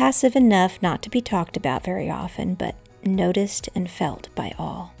 Passive enough not to be talked about very often, but noticed and felt by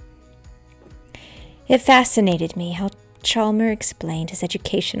all. It fascinated me how Chalmer explained his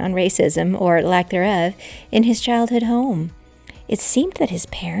education on racism, or lack thereof, in his childhood home. It seemed that his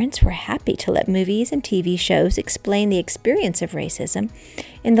parents were happy to let movies and TV shows explain the experience of racism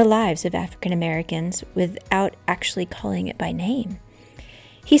in the lives of African Americans without actually calling it by name.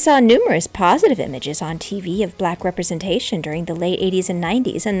 He saw numerous positive images on TV of Black representation during the late 80s and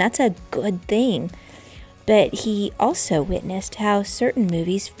 90s, and that's a good thing. But he also witnessed how certain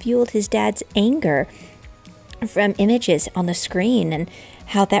movies fueled his dad's anger from images on the screen, and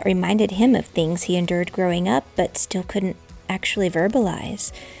how that reminded him of things he endured growing up but still couldn't actually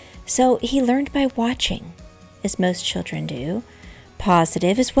verbalize. So he learned by watching, as most children do,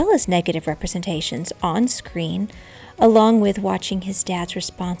 positive as well as negative representations on screen, along with watching his dad's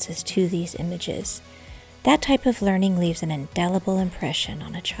responses to these images. That type of learning leaves an indelible impression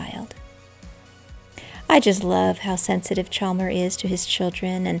on a child. I just love how sensitive Chalmer is to his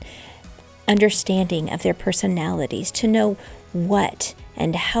children and understanding of their personalities, to know what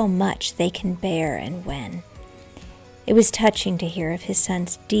and how much they can bear and when. It was touching to hear of his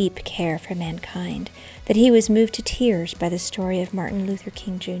son's deep care for mankind, that he was moved to tears by the story of Martin Luther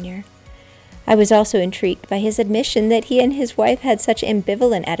King Jr. I was also intrigued by his admission that he and his wife had such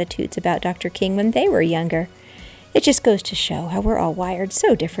ambivalent attitudes about Dr. King when they were younger. It just goes to show how we're all wired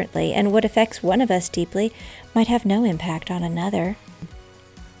so differently, and what affects one of us deeply might have no impact on another.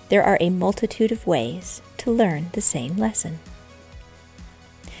 There are a multitude of ways to learn the same lesson.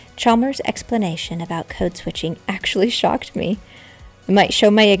 Chalmer's explanation about code switching actually shocked me. It might show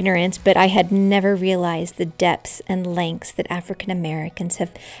my ignorance, but I had never realized the depths and lengths that African Americans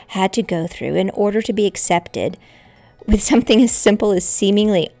have had to go through in order to be accepted with something as simple as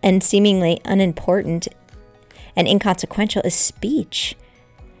seemingly unimportant and inconsequential as speech.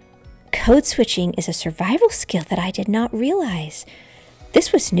 Code switching is a survival skill that I did not realize.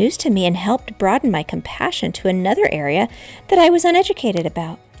 This was news to me and helped broaden my compassion to another area that I was uneducated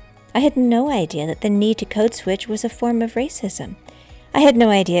about. I had no idea that the need to code switch was a form of racism. I had no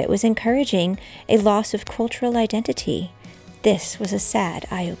idea it was encouraging a loss of cultural identity. This was a sad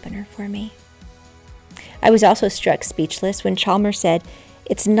eye-opener for me. I was also struck speechless when Chalmer said,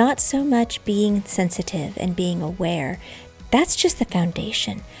 "It's not so much being sensitive and being aware. That's just the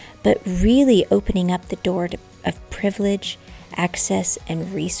foundation, but really opening up the door of privilege, access,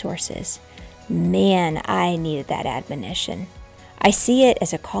 and resources." Man, I needed that admonition. I see it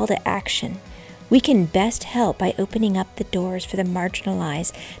as a call to action. We can best help by opening up the doors for the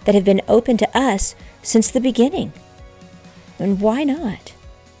marginalized that have been open to us since the beginning. And why not?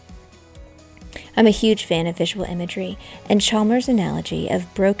 I'm a huge fan of visual imagery, and Chalmers' analogy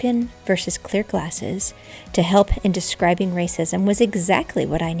of broken versus clear glasses to help in describing racism was exactly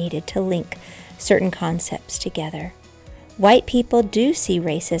what I needed to link certain concepts together. White people do see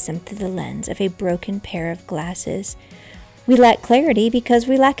racism through the lens of a broken pair of glasses. We lack clarity because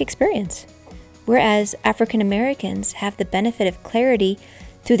we lack experience, whereas African Americans have the benefit of clarity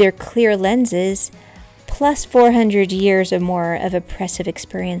through their clear lenses, plus 400 years or more of oppressive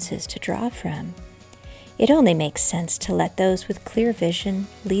experiences to draw from. It only makes sense to let those with clear vision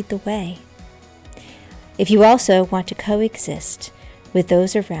lead the way. If you also want to coexist with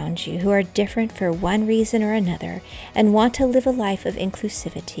those around you who are different for one reason or another and want to live a life of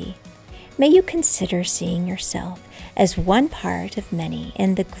inclusivity, may you consider seeing yourself as one part of many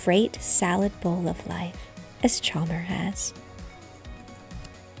in the great salad bowl of life, as Chalmers has.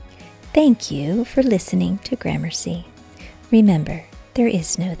 Thank you for listening to Gramercy. Remember, there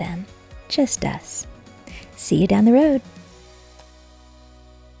is no them, just us. See you down the road.